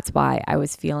 And that's why I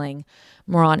was feeling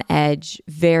more on edge,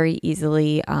 very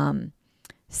easily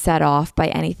set off by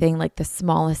anything. Like the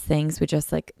smallest things would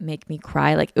just like make me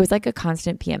cry. Like it was like a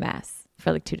constant PMS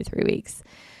for like 2 to 3 weeks.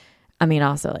 I mean,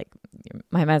 also like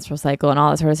my menstrual cycle and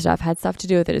all that sort of stuff had stuff to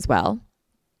do with it as well.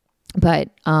 But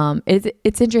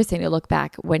it's interesting to look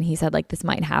back when he said like this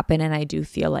might happen, and I do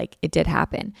feel like it did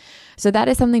happen. So that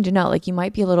is something to know. Like you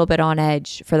might be a little bit on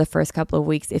edge for the first couple of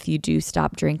weeks if you do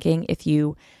stop drinking, if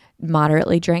you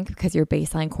moderately drink, because your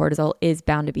baseline cortisol is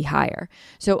bound to be higher.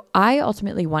 So I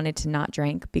ultimately wanted to not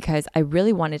drink because I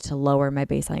really wanted to lower my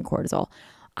baseline cortisol.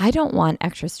 I don't want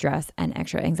extra stress and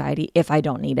extra anxiety if I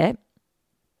don't need it.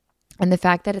 And the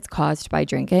fact that it's caused by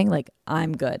drinking, like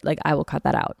I'm good. Like I will cut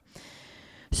that out.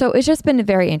 So it's just been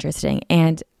very interesting,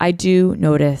 and I do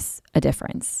notice a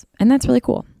difference, and that's really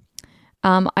cool.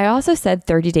 I also said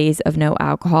 30 days of no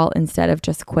alcohol instead of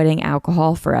just quitting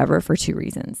alcohol forever for 2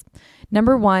 reasons.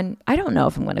 Number one, I don't know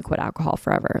if I'm going to quit alcohol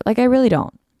forever. Like I really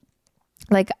don't.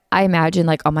 Like I imagine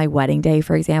like on my wedding day,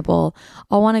 for example,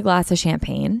 I'll want a glass of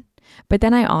champagne, but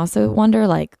then I also wonder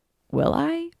like, will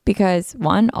I? Because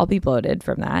 1, I'll be bloated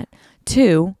from that.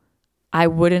 2, I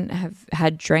wouldn't have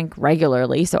had drink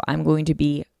regularly. So I'm going to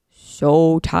be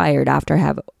so tired after I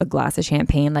have a glass of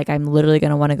champagne. Like I'm literally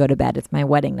going to want to go to bed. It's my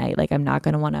wedding night. Like I'm not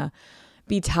going to want to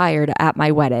be tired at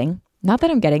my wedding. Not that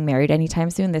I'm getting married anytime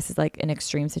soon. This is like an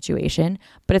extreme situation,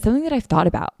 but it's something that I've thought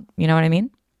about. You know what I mean?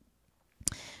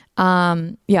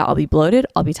 Yeah, I'll be bloated.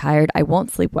 I'll be tired. I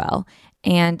won't sleep well.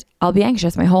 And I'll be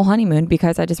anxious my whole honeymoon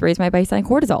because I just raised my baseline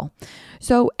cortisol.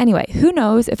 So anyway, who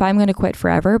knows if I'm going to quit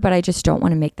forever, but I just don't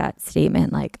want to make that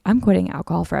statement like I'm quitting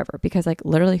alcohol forever, because like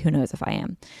literally who knows if I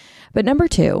am. But number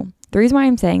 2, the reason why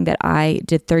I'm saying that I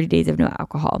did 30 days of no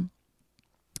alcohol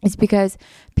is because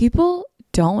people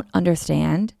don't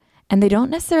understand and they don't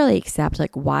necessarily accept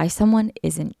like why someone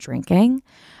isn't drinking.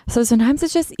 So sometimes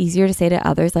it's just easier to say to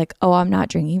others like, oh, I'm not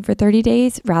drinking for 30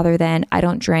 days rather than I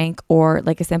don't drink, or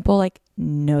like a simple like,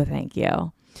 no, thank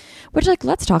you. Which like,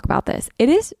 let's talk about this. It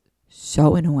is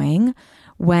so annoying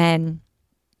when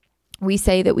we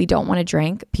say that we don't want to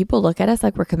drink. People look at us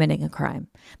like we're committing a crime.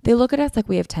 They look at us like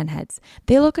we have 10 heads.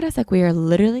 They look at us like we are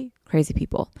literally crazy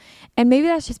people. And maybe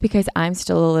that's just because I'm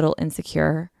still a little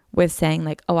insecure with saying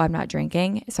like, oh, I'm not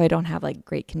drinking. So I don't have like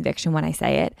great conviction when I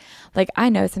say it. Like I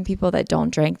know some people that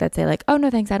don't drink that say like, oh no,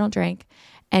 thanks, I don't drink.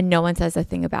 And no one says a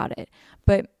thing about it.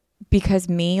 But because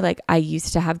me, like I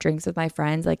used to have drinks with my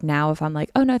friends. Like now if I'm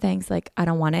like, oh no, thanks, like I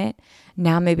don't want it.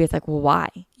 Now maybe it's like, well, why?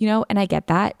 You know, and I get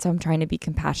that. So I'm trying to be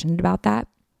compassionate about that.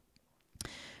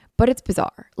 But it's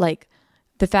bizarre. Like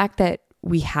the fact that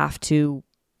we have to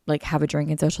like have a drink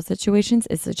in social situations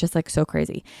is just like so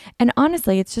crazy. And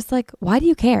honestly, it's just like, why do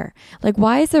you care? Like,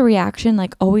 why is the reaction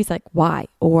like always like, why?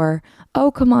 Or,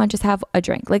 oh, come on, just have a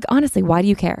drink. Like, honestly, why do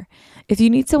you care? If you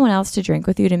need someone else to drink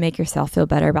with you to make yourself feel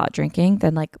better about drinking,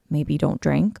 then like maybe don't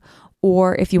drink.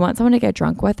 Or if you want someone to get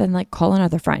drunk with, then like call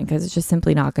another friend, because it's just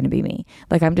simply not going to be me.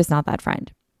 Like, I'm just not that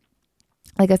friend.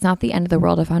 Like, it's not the end of the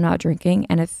world if I'm not drinking.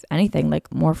 And if anything,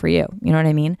 like more for you. You know what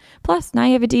I mean? Plus, now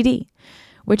you have a DD,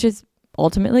 which is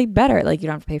ultimately better. Like you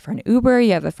don't have to pay for an Uber.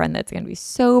 You have a friend that's going to be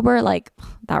sober. Like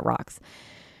that rocks.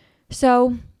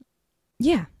 So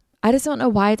yeah, I just don't know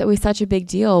why it's always such a big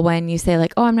deal when you say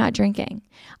like, oh, I'm not drinking.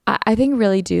 I think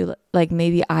really do like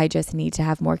maybe I just need to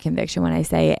have more conviction when I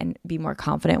say it and be more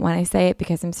confident when I say it,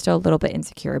 because I'm still a little bit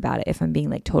insecure about it. If I'm being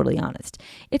like totally honest,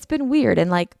 it's been weird.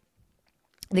 And like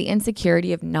the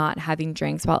insecurity of not having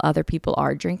drinks while other people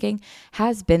are drinking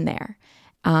has been there.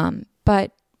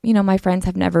 But you know, my friends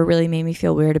have never really made me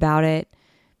feel weird about it.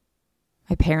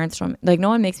 My parents don't, like no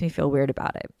one makes me feel weird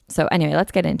about it. So anyway,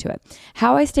 let's get into it.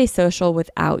 How I stay social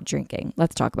without drinking.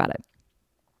 Let's talk about it.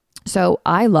 So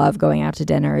I love going out to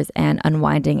dinners and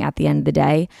unwinding at the end of the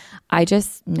day. I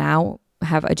just now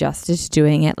have adjusted to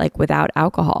doing it like without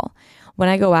alcohol. When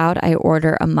I go out, I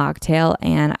order a mocktail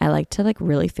and I like to like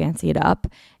really fancy it up.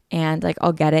 And like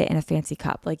I'll get it in a fancy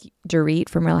cup, like Dorit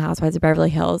from Real Housewives of Beverly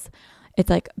Hills. It's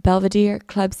like Belvedere,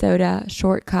 club soda,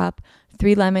 short cup,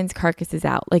 3 lemons, carcasses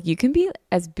out. Like you can be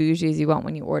as bougie as you want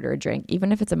when you order a drink,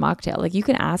 even if it's a mocktail. Like you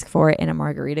can ask for it in a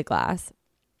margarita glass.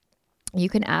 You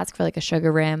can ask for like a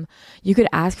sugar rim. You could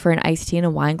ask for an iced tea in a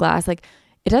wine glass. Like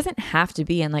it doesn't have to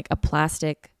be in like a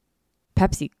plastic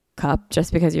Pepsi cup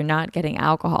just because you're not getting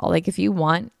alcohol. Like if you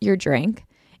want your drink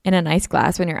in a nice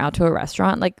glass when you're out to a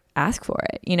restaurant, like ask for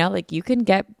it, you know, like you can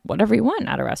get whatever you want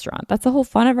at a restaurant. That's the whole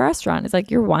fun of a restaurant. It's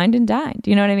like you're wined and dined.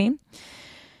 You know what I mean?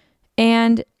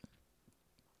 And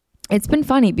it's been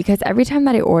funny because every time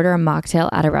that I order a mocktail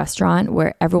at a restaurant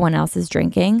where everyone else is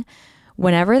drinking,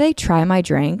 whenever they try my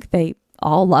drink, they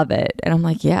all love it. And I'm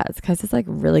like, yeah, it's because it's like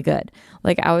really good.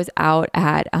 Like I was out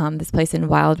at this place in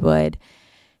Wildwood,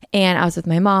 and I was with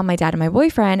my mom, my dad, and my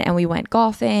boyfriend, and we went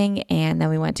golfing, and then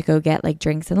we went to go get like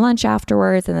drinks and lunch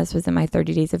afterwards. And this was in my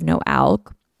 30 days of no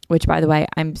alc, which by the way,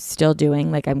 I'm still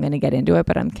doing. Like I'm going to get into it,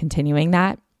 but I'm continuing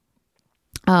that.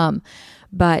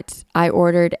 But I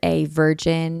ordered a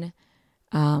virgin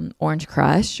orange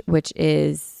crush, which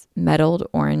is metalled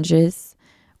oranges,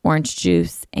 orange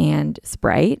juice, and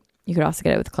Sprite. You could also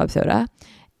get it with club soda.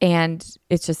 And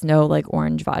it's just no like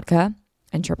orange vodka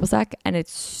and triple sec. And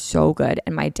it's so good.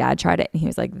 And my dad tried it and he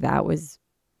was like,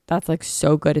 that's like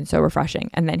so good and so refreshing.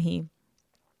 And then he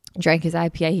drank his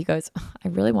IPA. He goes, I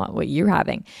really want what you're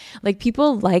having. Like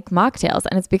people like mocktails,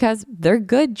 and it's because they're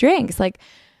good drinks. Like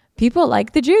people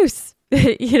like the juice.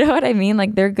 You know what I mean?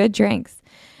 Like they're good drinks.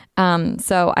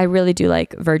 So I really do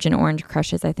like virgin orange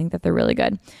crushes. I think that they're really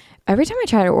good. Every time I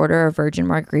try to order a virgin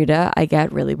margarita, I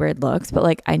get really weird looks, but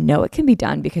like I know it can be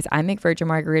done because I make virgin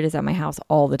margaritas at my house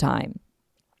all the time.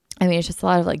 I mean, it's just a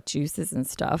lot of like juices and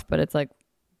stuff, but it's like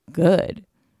good.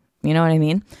 You know what I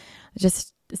mean?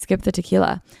 Just skip the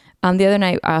tequila. The other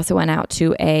night, I also went out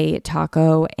to a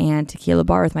taco and tequila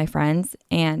bar with my friends,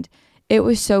 and it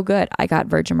was so good. I got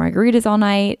virgin margaritas all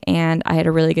night, and I had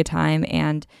a really good time.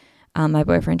 And my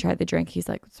boyfriend tried the drink. He's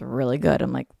like, it's really good.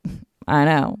 I'm like, I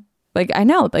know. Like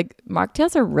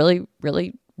mocktails are really,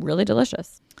 really, really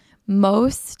delicious.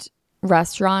 Most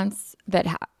restaurants that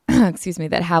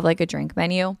that have like a drink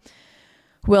menu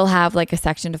will have like a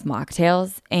section of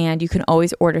mocktails, and you can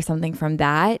always order something from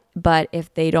that. But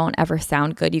if they don't ever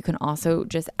sound good, you can also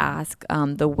just ask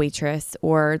the waitress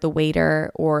or the waiter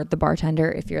or the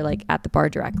bartender if you're like at the bar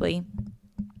directly.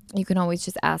 You can always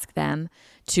just ask them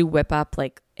to whip up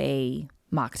like a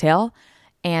mocktail.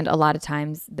 And a lot of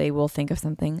times they will think of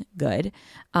something good.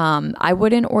 I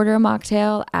wouldn't order a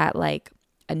mocktail at like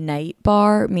a night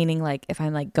bar, meaning like if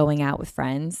I'm like going out with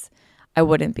friends, I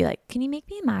wouldn't be like, can you make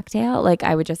me a mocktail? Like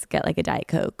I would just get like a Diet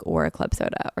Coke or a club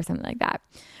soda or something like that.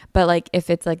 But like if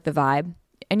it's like the vibe,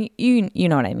 and you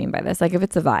know what I mean by this, like if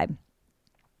it's a vibe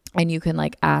and you can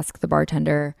like ask the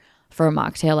bartender for a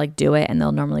mocktail, like do it, and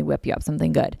they'll normally whip you up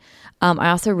something good.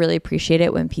 I also really appreciate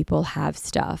it when people have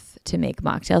stuff to make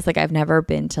mocktails. Like I've never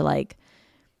been to like,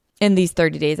 in these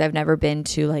 30 days, I've never been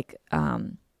to like,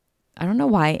 I don't know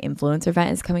why influencer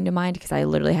event is coming to mind, because I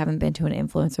literally haven't been to an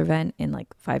influencer event in like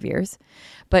 5 years.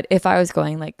 But if I was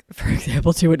going like, for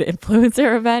example, to an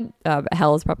influencer event,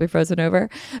 hell is probably frozen over.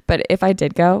 But if I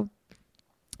did go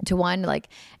to one, like,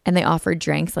 and they offered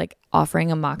drinks, like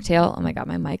offering a mocktail, oh my God,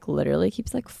 my mic literally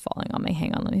keeps like falling on me.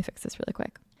 Hang on, let me fix this really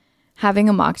quick. Having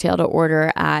a mocktail to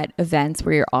order at events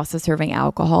where you're also serving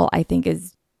alcohol, I think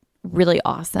is really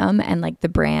awesome. And like the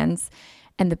brands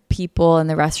and the people and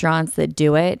the restaurants that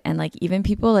do it, and like even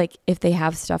people, like if they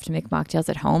have stuff to make mocktails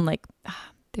at home, like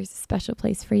there's a special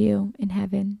place for you in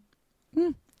heaven.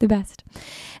 The best.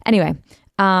 Anyway,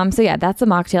 so yeah, that's the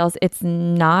mocktails. It's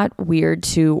not weird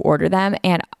to order them.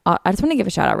 And I just want to give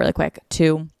a shout out really quick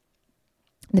to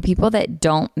the people that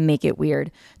don't make it weird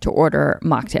to order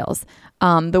mocktails.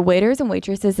 The waiters and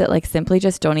waitresses that like simply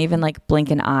just don't even like blink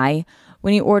an eye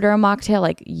when you order a mocktail,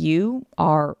 like you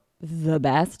are the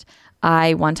best.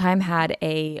 I one time had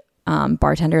a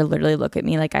bartender literally look at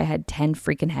me like I had 10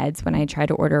 freaking heads when I tried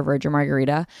to order a virgin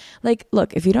margarita. Like,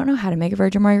 look, if you don't know how to make a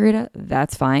virgin margarita,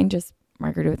 that's fine. Just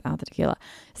margarita without the tequila.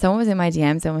 Someone was in my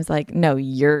DMs and was like, no,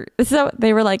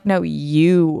 they were like, no,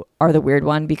 you are the weird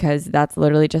one, because that's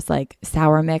literally just like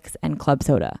sour mix and club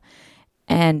soda.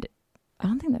 And I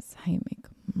don't think that's how you make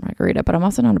margarita, but I'm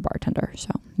also not a bartender,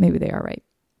 so maybe they are right.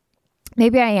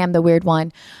 Maybe I am the weird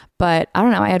one, but I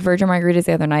don't know. I had virgin margaritas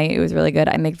the other night. It was really good.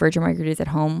 I make virgin margaritas at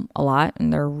home a lot,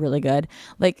 and they're really good.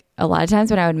 Like a lot of times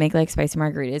when I would make like spicy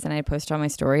margaritas and I'd post it on my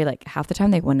story, like half the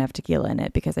time they wouldn't have tequila in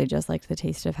it because I just liked the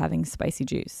taste of having spicy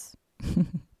juice.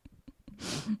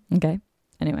 Okay.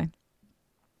 Anyway.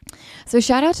 So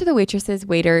shout out to the waitresses,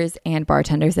 waiters, and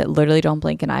bartenders that literally don't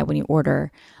blink an eye when you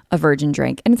order a virgin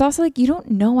drink. And it's also like, you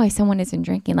don't know why someone isn't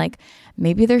drinking. Like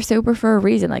maybe they're sober for a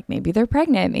reason. Like maybe they're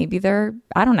pregnant. Maybe they're,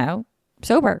 I don't know,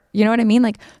 sober. You know what I mean?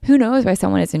 Like who knows why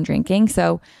someone isn't drinking?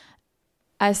 So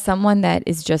as someone that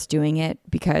is just doing it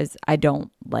because I don't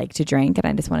like to drink and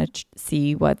I just want to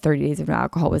see what 30 days of no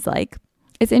alcohol was like,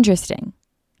 it's interesting.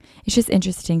 it's just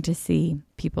interesting to see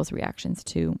people's reactions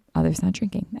to others not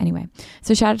drinking. Anyway,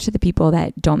 so shout out to the people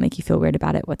that don't make you feel weird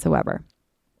about it whatsoever.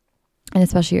 And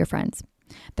especially your friends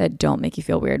that don't make you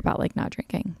feel weird about like not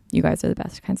drinking. You guys are the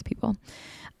best kinds of people.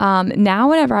 Now,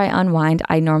 whenever I unwind,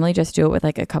 I normally just do it with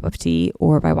like a cup of tea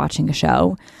or by watching a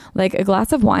show. Like a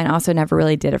glass of wine also never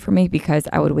really did it for me because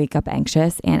I would wake up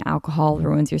anxious, and alcohol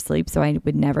ruins your sleep. So I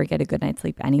would never get a good night's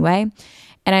sleep anyway.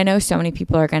 And I know so many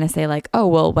people are going to say like, oh,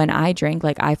 well, when I drink,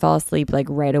 like I fall asleep like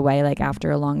right away, like after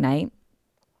a long night,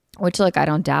 which like I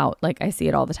don't doubt. Like I see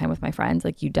it all the time with my friends.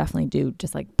 Like you definitely do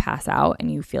just like pass out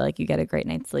and you feel like you get a great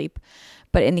night's sleep.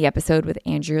 But in the episode with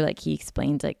Andrew, like he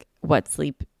explained like what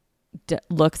sleep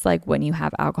looks like when you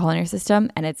have alcohol in your system,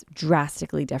 and it's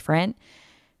drastically different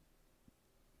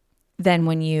than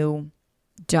when you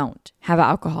don't have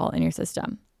alcohol in your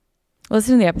system.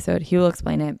 Listen to the episode, he will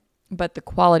explain it, but the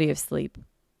quality of sleep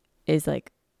is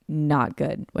like not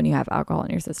good when you have alcohol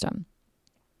in your system.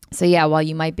 So yeah, while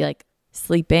you might be like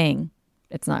sleeping,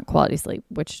 it's not quality sleep,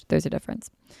 which there's a difference.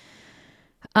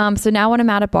 So now when I'm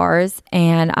out at bars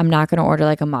and I'm not going to order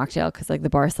like a mocktail because like the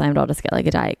bar slammed, I'll just get like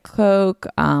a Diet Coke.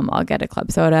 I'll get a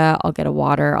club soda. I'll get a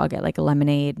water. I'll get like a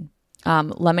lemonade.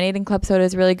 Lemonade and club soda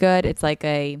is really good. It's like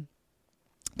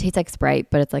tastes like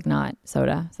Sprite, but it's like not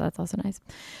soda. So that's also nice.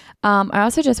 I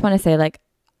also just want to say like,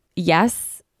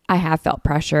 yes, I have felt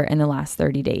pressure in the last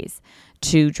 30 days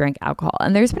to drink alcohol.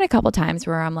 And there's been a couple times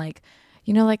where I'm like,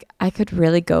 you know, like I could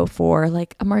really go for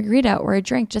like a margarita or a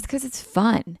drink just because it's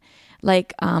fun.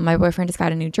 Like my boyfriend just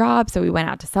got a new job, so we went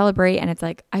out to celebrate, and it's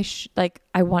like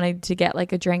I wanted to get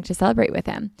like a drink to celebrate with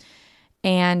him.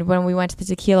 And when we went to the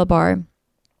tequila bar,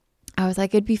 I was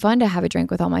like, it'd be fun to have a drink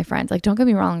with all my friends. Like, don't get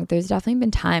me wrong, there's definitely been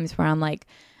times where I'm like,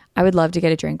 I would love to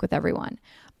get a drink with everyone.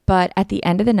 But at the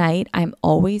end of the night, I'm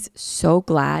always so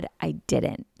glad I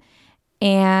didn't.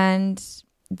 And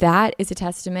that is a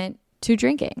testament to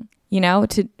drinking, you know,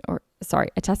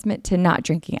 a testament to not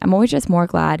drinking. I'm always just more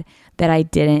glad that I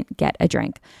didn't get a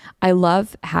drink. I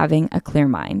love having a clear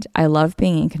mind. I love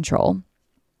being in control.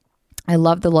 I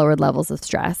love the lowered levels of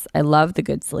stress. I love the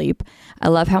good sleep. I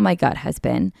love how my gut has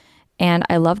been. And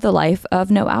I love the life of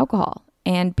no alcohol.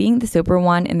 And being the sober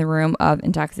one in the room of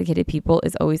intoxicated people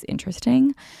is always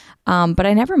interesting. But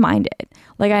I never mind it.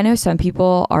 Like I know some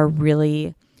people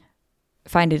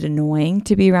find it annoying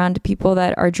to be around people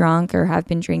that are drunk or have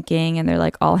been drinking and they're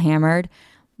like all hammered,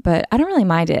 but I don't really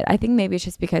mind it. I think maybe it's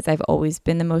just because I've always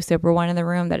been the most sober one in the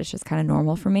room that it's just kind of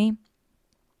normal for me,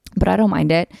 but I don't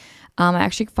mind it. I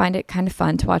actually find it kind of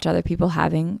fun to watch other people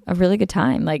having a really good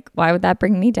time. Like, why would that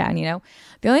bring me down? You know,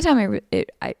 the only time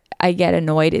I get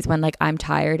annoyed is when like I'm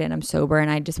tired and I'm sober and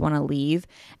I just want to leave,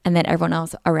 and then everyone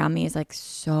else around me is like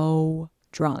so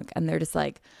drunk and they're just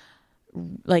like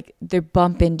they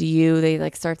bump into you, they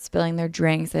like start spilling their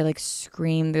drinks, they like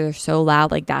scream, they're so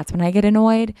loud. Like that's when I get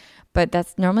annoyed, but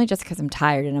that's normally just because I'm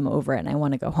tired and I'm over it and I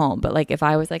want to go home. But like if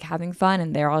I was like having fun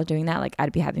and they're all doing that, like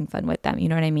I'd be having fun with them, you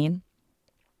know what I mean?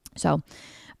 So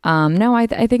no, I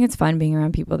think it's fun being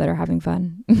around people that are having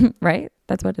fun. Right?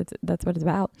 That's what it's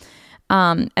about.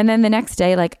 And then the next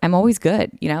day, like I'm always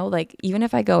good, you know, like even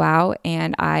if I go out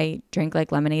and I drink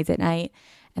like lemonades at night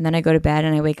and then I go to bed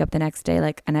and I wake up the next day,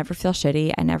 like I never feel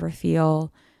shitty. I never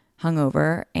feel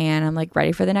hungover, and I'm like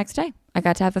ready for the next day. I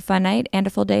got to have a fun night and a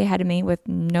full day ahead of me with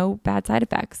no bad side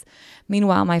effects.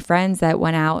 Meanwhile, my friends that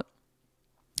went out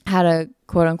had a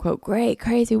quote unquote great,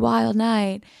 crazy, wild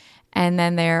night. And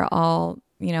then they're all,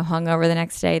 you know, hungover the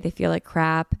next day. They feel like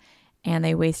crap and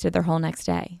they wasted their whole next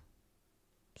day.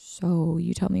 So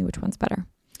you tell me which one's better.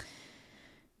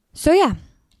 So yeah,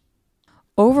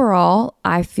 overall,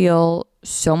 I feel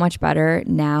so much better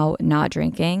now not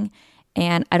drinking.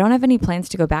 And I don't have any plans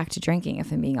to go back to drinking,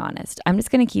 if I'm being honest. I'm just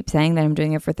going to keep saying that I'm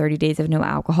doing it for 30 days of no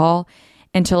alcohol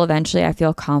until eventually I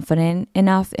feel confident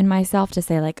enough in myself to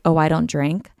say like, oh, I don't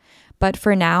drink. But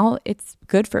for now, it's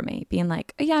good for me being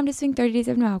like, oh yeah, I'm just doing 30 days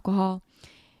of no alcohol.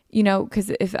 You know, because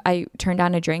if I turn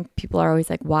down a drink, people are always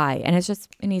like, why? And it's just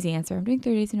an easy answer. I'm doing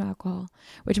 30 days of no alcohol,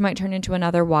 which might turn into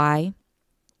another why,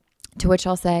 to which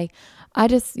I'll say, I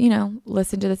just, you know,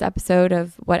 listened to this episode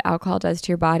of what alcohol does to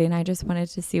your body, and I just wanted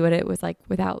to see what it was like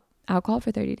without alcohol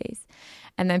for 30 days.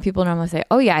 And then people normally say,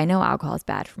 oh yeah, I know alcohol is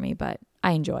bad for me, but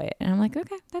I enjoy it. And I'm like,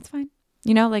 okay, that's fine.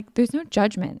 You know, like there's no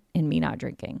judgment in me not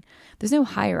drinking. There's no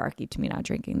hierarchy to me not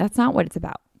drinking. That's not what it's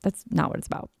about. That's not what it's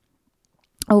about.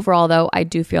 Overall, though, I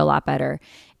do feel a lot better,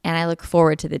 and I look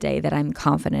forward to the day that I'm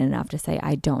confident enough to say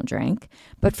I don't drink.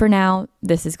 But for now,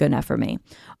 this is good enough for me.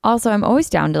 Also, I'm always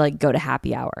down to like go to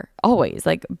happy hour, always.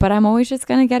 Like, but I'm always just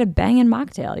gonna get a banging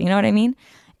mocktail. You know what I mean?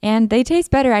 And they taste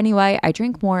better anyway. I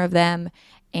drink more of them,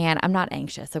 and I'm not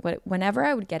anxious. Like whenever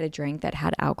I would get a drink that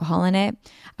had alcohol in it,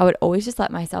 I would always just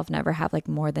let myself never have like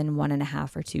more than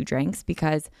 1.5 or 2 drinks,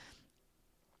 because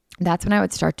that's when I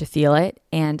would start to feel it,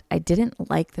 and I didn't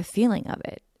like the feeling of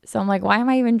it. So I'm like, why am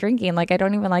I even drinking? Like, I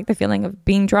don't even like the feeling of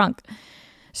being drunk.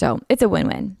 So it's a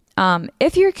win-win.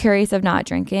 If you're curious of not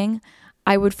drinking,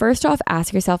 I would first off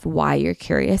ask yourself why you're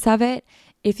curious of it.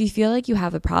 If you feel like you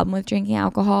have a problem with drinking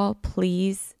alcohol,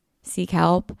 please seek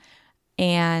help.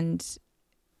 And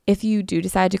if you do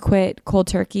decide to quit cold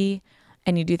turkey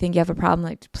and you do think you have a problem,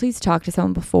 like, please talk to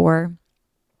someone before.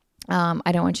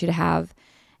 I don't want you to have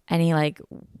any like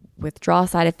withdrawal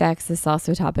side effects. This is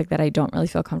also a topic that I don't really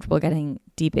feel comfortable getting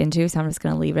deep into, so I'm just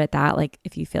going to leave it at that. Like,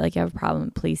 if you feel like you have a problem,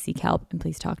 please seek help and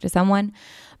please talk to someone.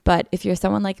 But if you're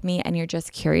someone like me and you're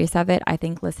just curious of it, I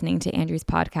think listening to Andrew's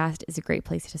podcast is a great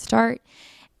place to start.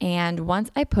 And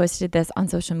once I posted this on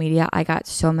social media, I got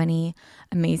so many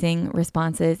amazing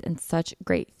responses and such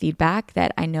great feedback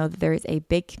that I know that there is a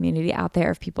big community out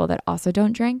there of people that also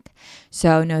don't drink.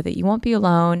 So know that you won't be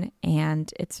alone,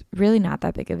 and it's really not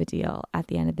that big of a deal at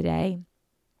the end of the day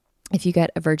if you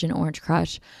get a Virgin Orange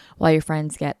Crush while your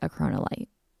friends get a Corona Light.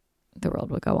 The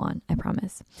world will go on, I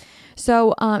promise.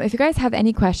 So if you guys have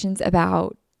any questions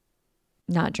about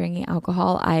not drinking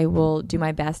alcohol, I will do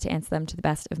my best to answer them to the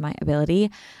best of my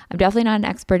ability. I'm definitely not an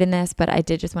expert in this, but I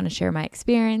did just want to share my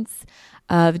experience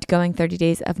of going 30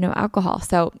 days of no alcohol.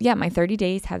 So yeah, my 30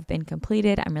 days have been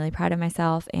completed. I'm really proud of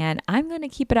myself, and I'm going to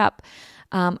keep it up.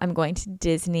 I'm going to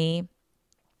Disney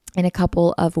in a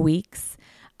couple of weeks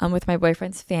with my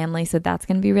boyfriend's family, so that's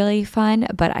going to be really fun.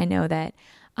 But I know that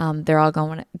they're all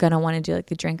going to want to do like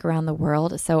the drink around the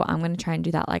world. So I'm going to try and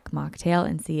do that like mocktail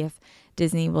and see if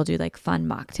Disney will do like fun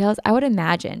mocktails. I would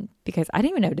imagine, because I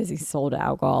didn't even know Disney sold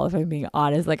alcohol, if I'm being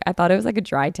honest. Like, I thought it was like a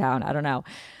dry town. I don't know.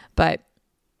 But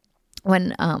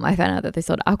when I found out that they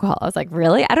sold alcohol, I was like,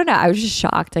 really? I don't know. I was just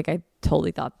shocked. Like, I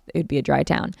totally thought it would be a dry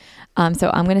town.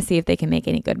 So I'm going to see if they can make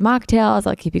any good mocktails.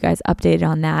 I'll keep you guys updated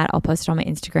on that. I'll post it on my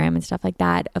Instagram and stuff like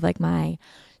that of like my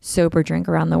sober drink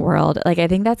around the world. Like, I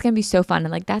think that's going to be so fun.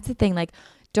 And like, that's the thing, like,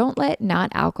 don't let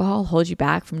not alcohol hold you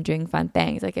back from doing fun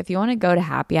things. Like, if you want to go to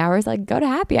happy hours, like, go to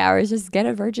happy hours, just get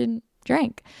a virgin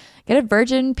drink, get a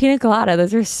virgin pina colada.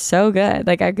 Those are so good.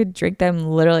 Like, I could drink them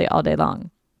literally all day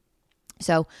long.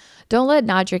 So don't let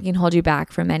not drinking hold you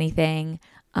back from anything.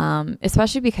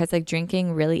 Especially because like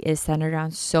drinking really is centered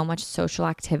around so much social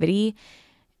activity.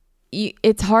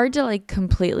 It's hard to like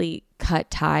completely cut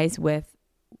ties with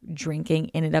drinking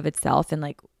in and of itself and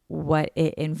like what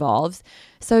it involves.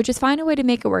 So just find a way to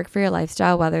make it work for your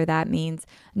lifestyle, whether that means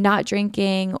not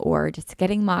drinking or just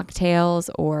getting mocktails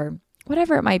or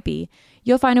whatever it might be.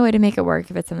 You'll find a way to make it work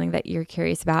if it's something that you're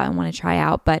curious about and want to try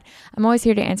out. But I'm always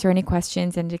here to answer any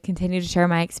questions and to continue to share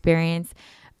my experience.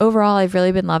 Overall, I've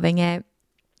really been loving it.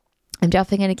 I'm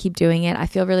definitely going to keep doing it. I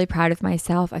feel really proud of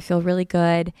myself. I feel really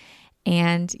good.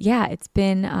 And yeah, it's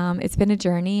been a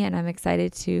journey, and I'm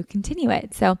excited to continue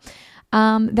it. So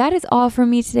that is all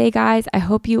from me today, guys. I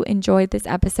hope you enjoyed this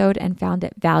episode and found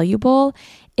it valuable.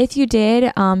 If you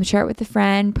did, share it with a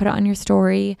friend, put it on your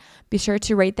story. Be sure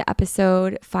to rate the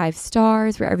episode 5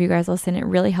 stars wherever you guys listen. It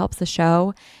really helps the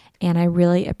show, and I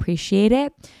really appreciate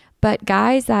it. But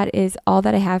guys, that is all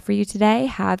that I have for you today.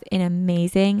 Have an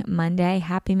amazing Monday.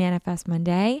 Happy Manifest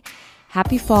Monday.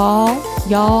 Happy fall,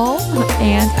 y'all.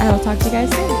 And I will talk to you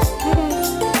guys soon.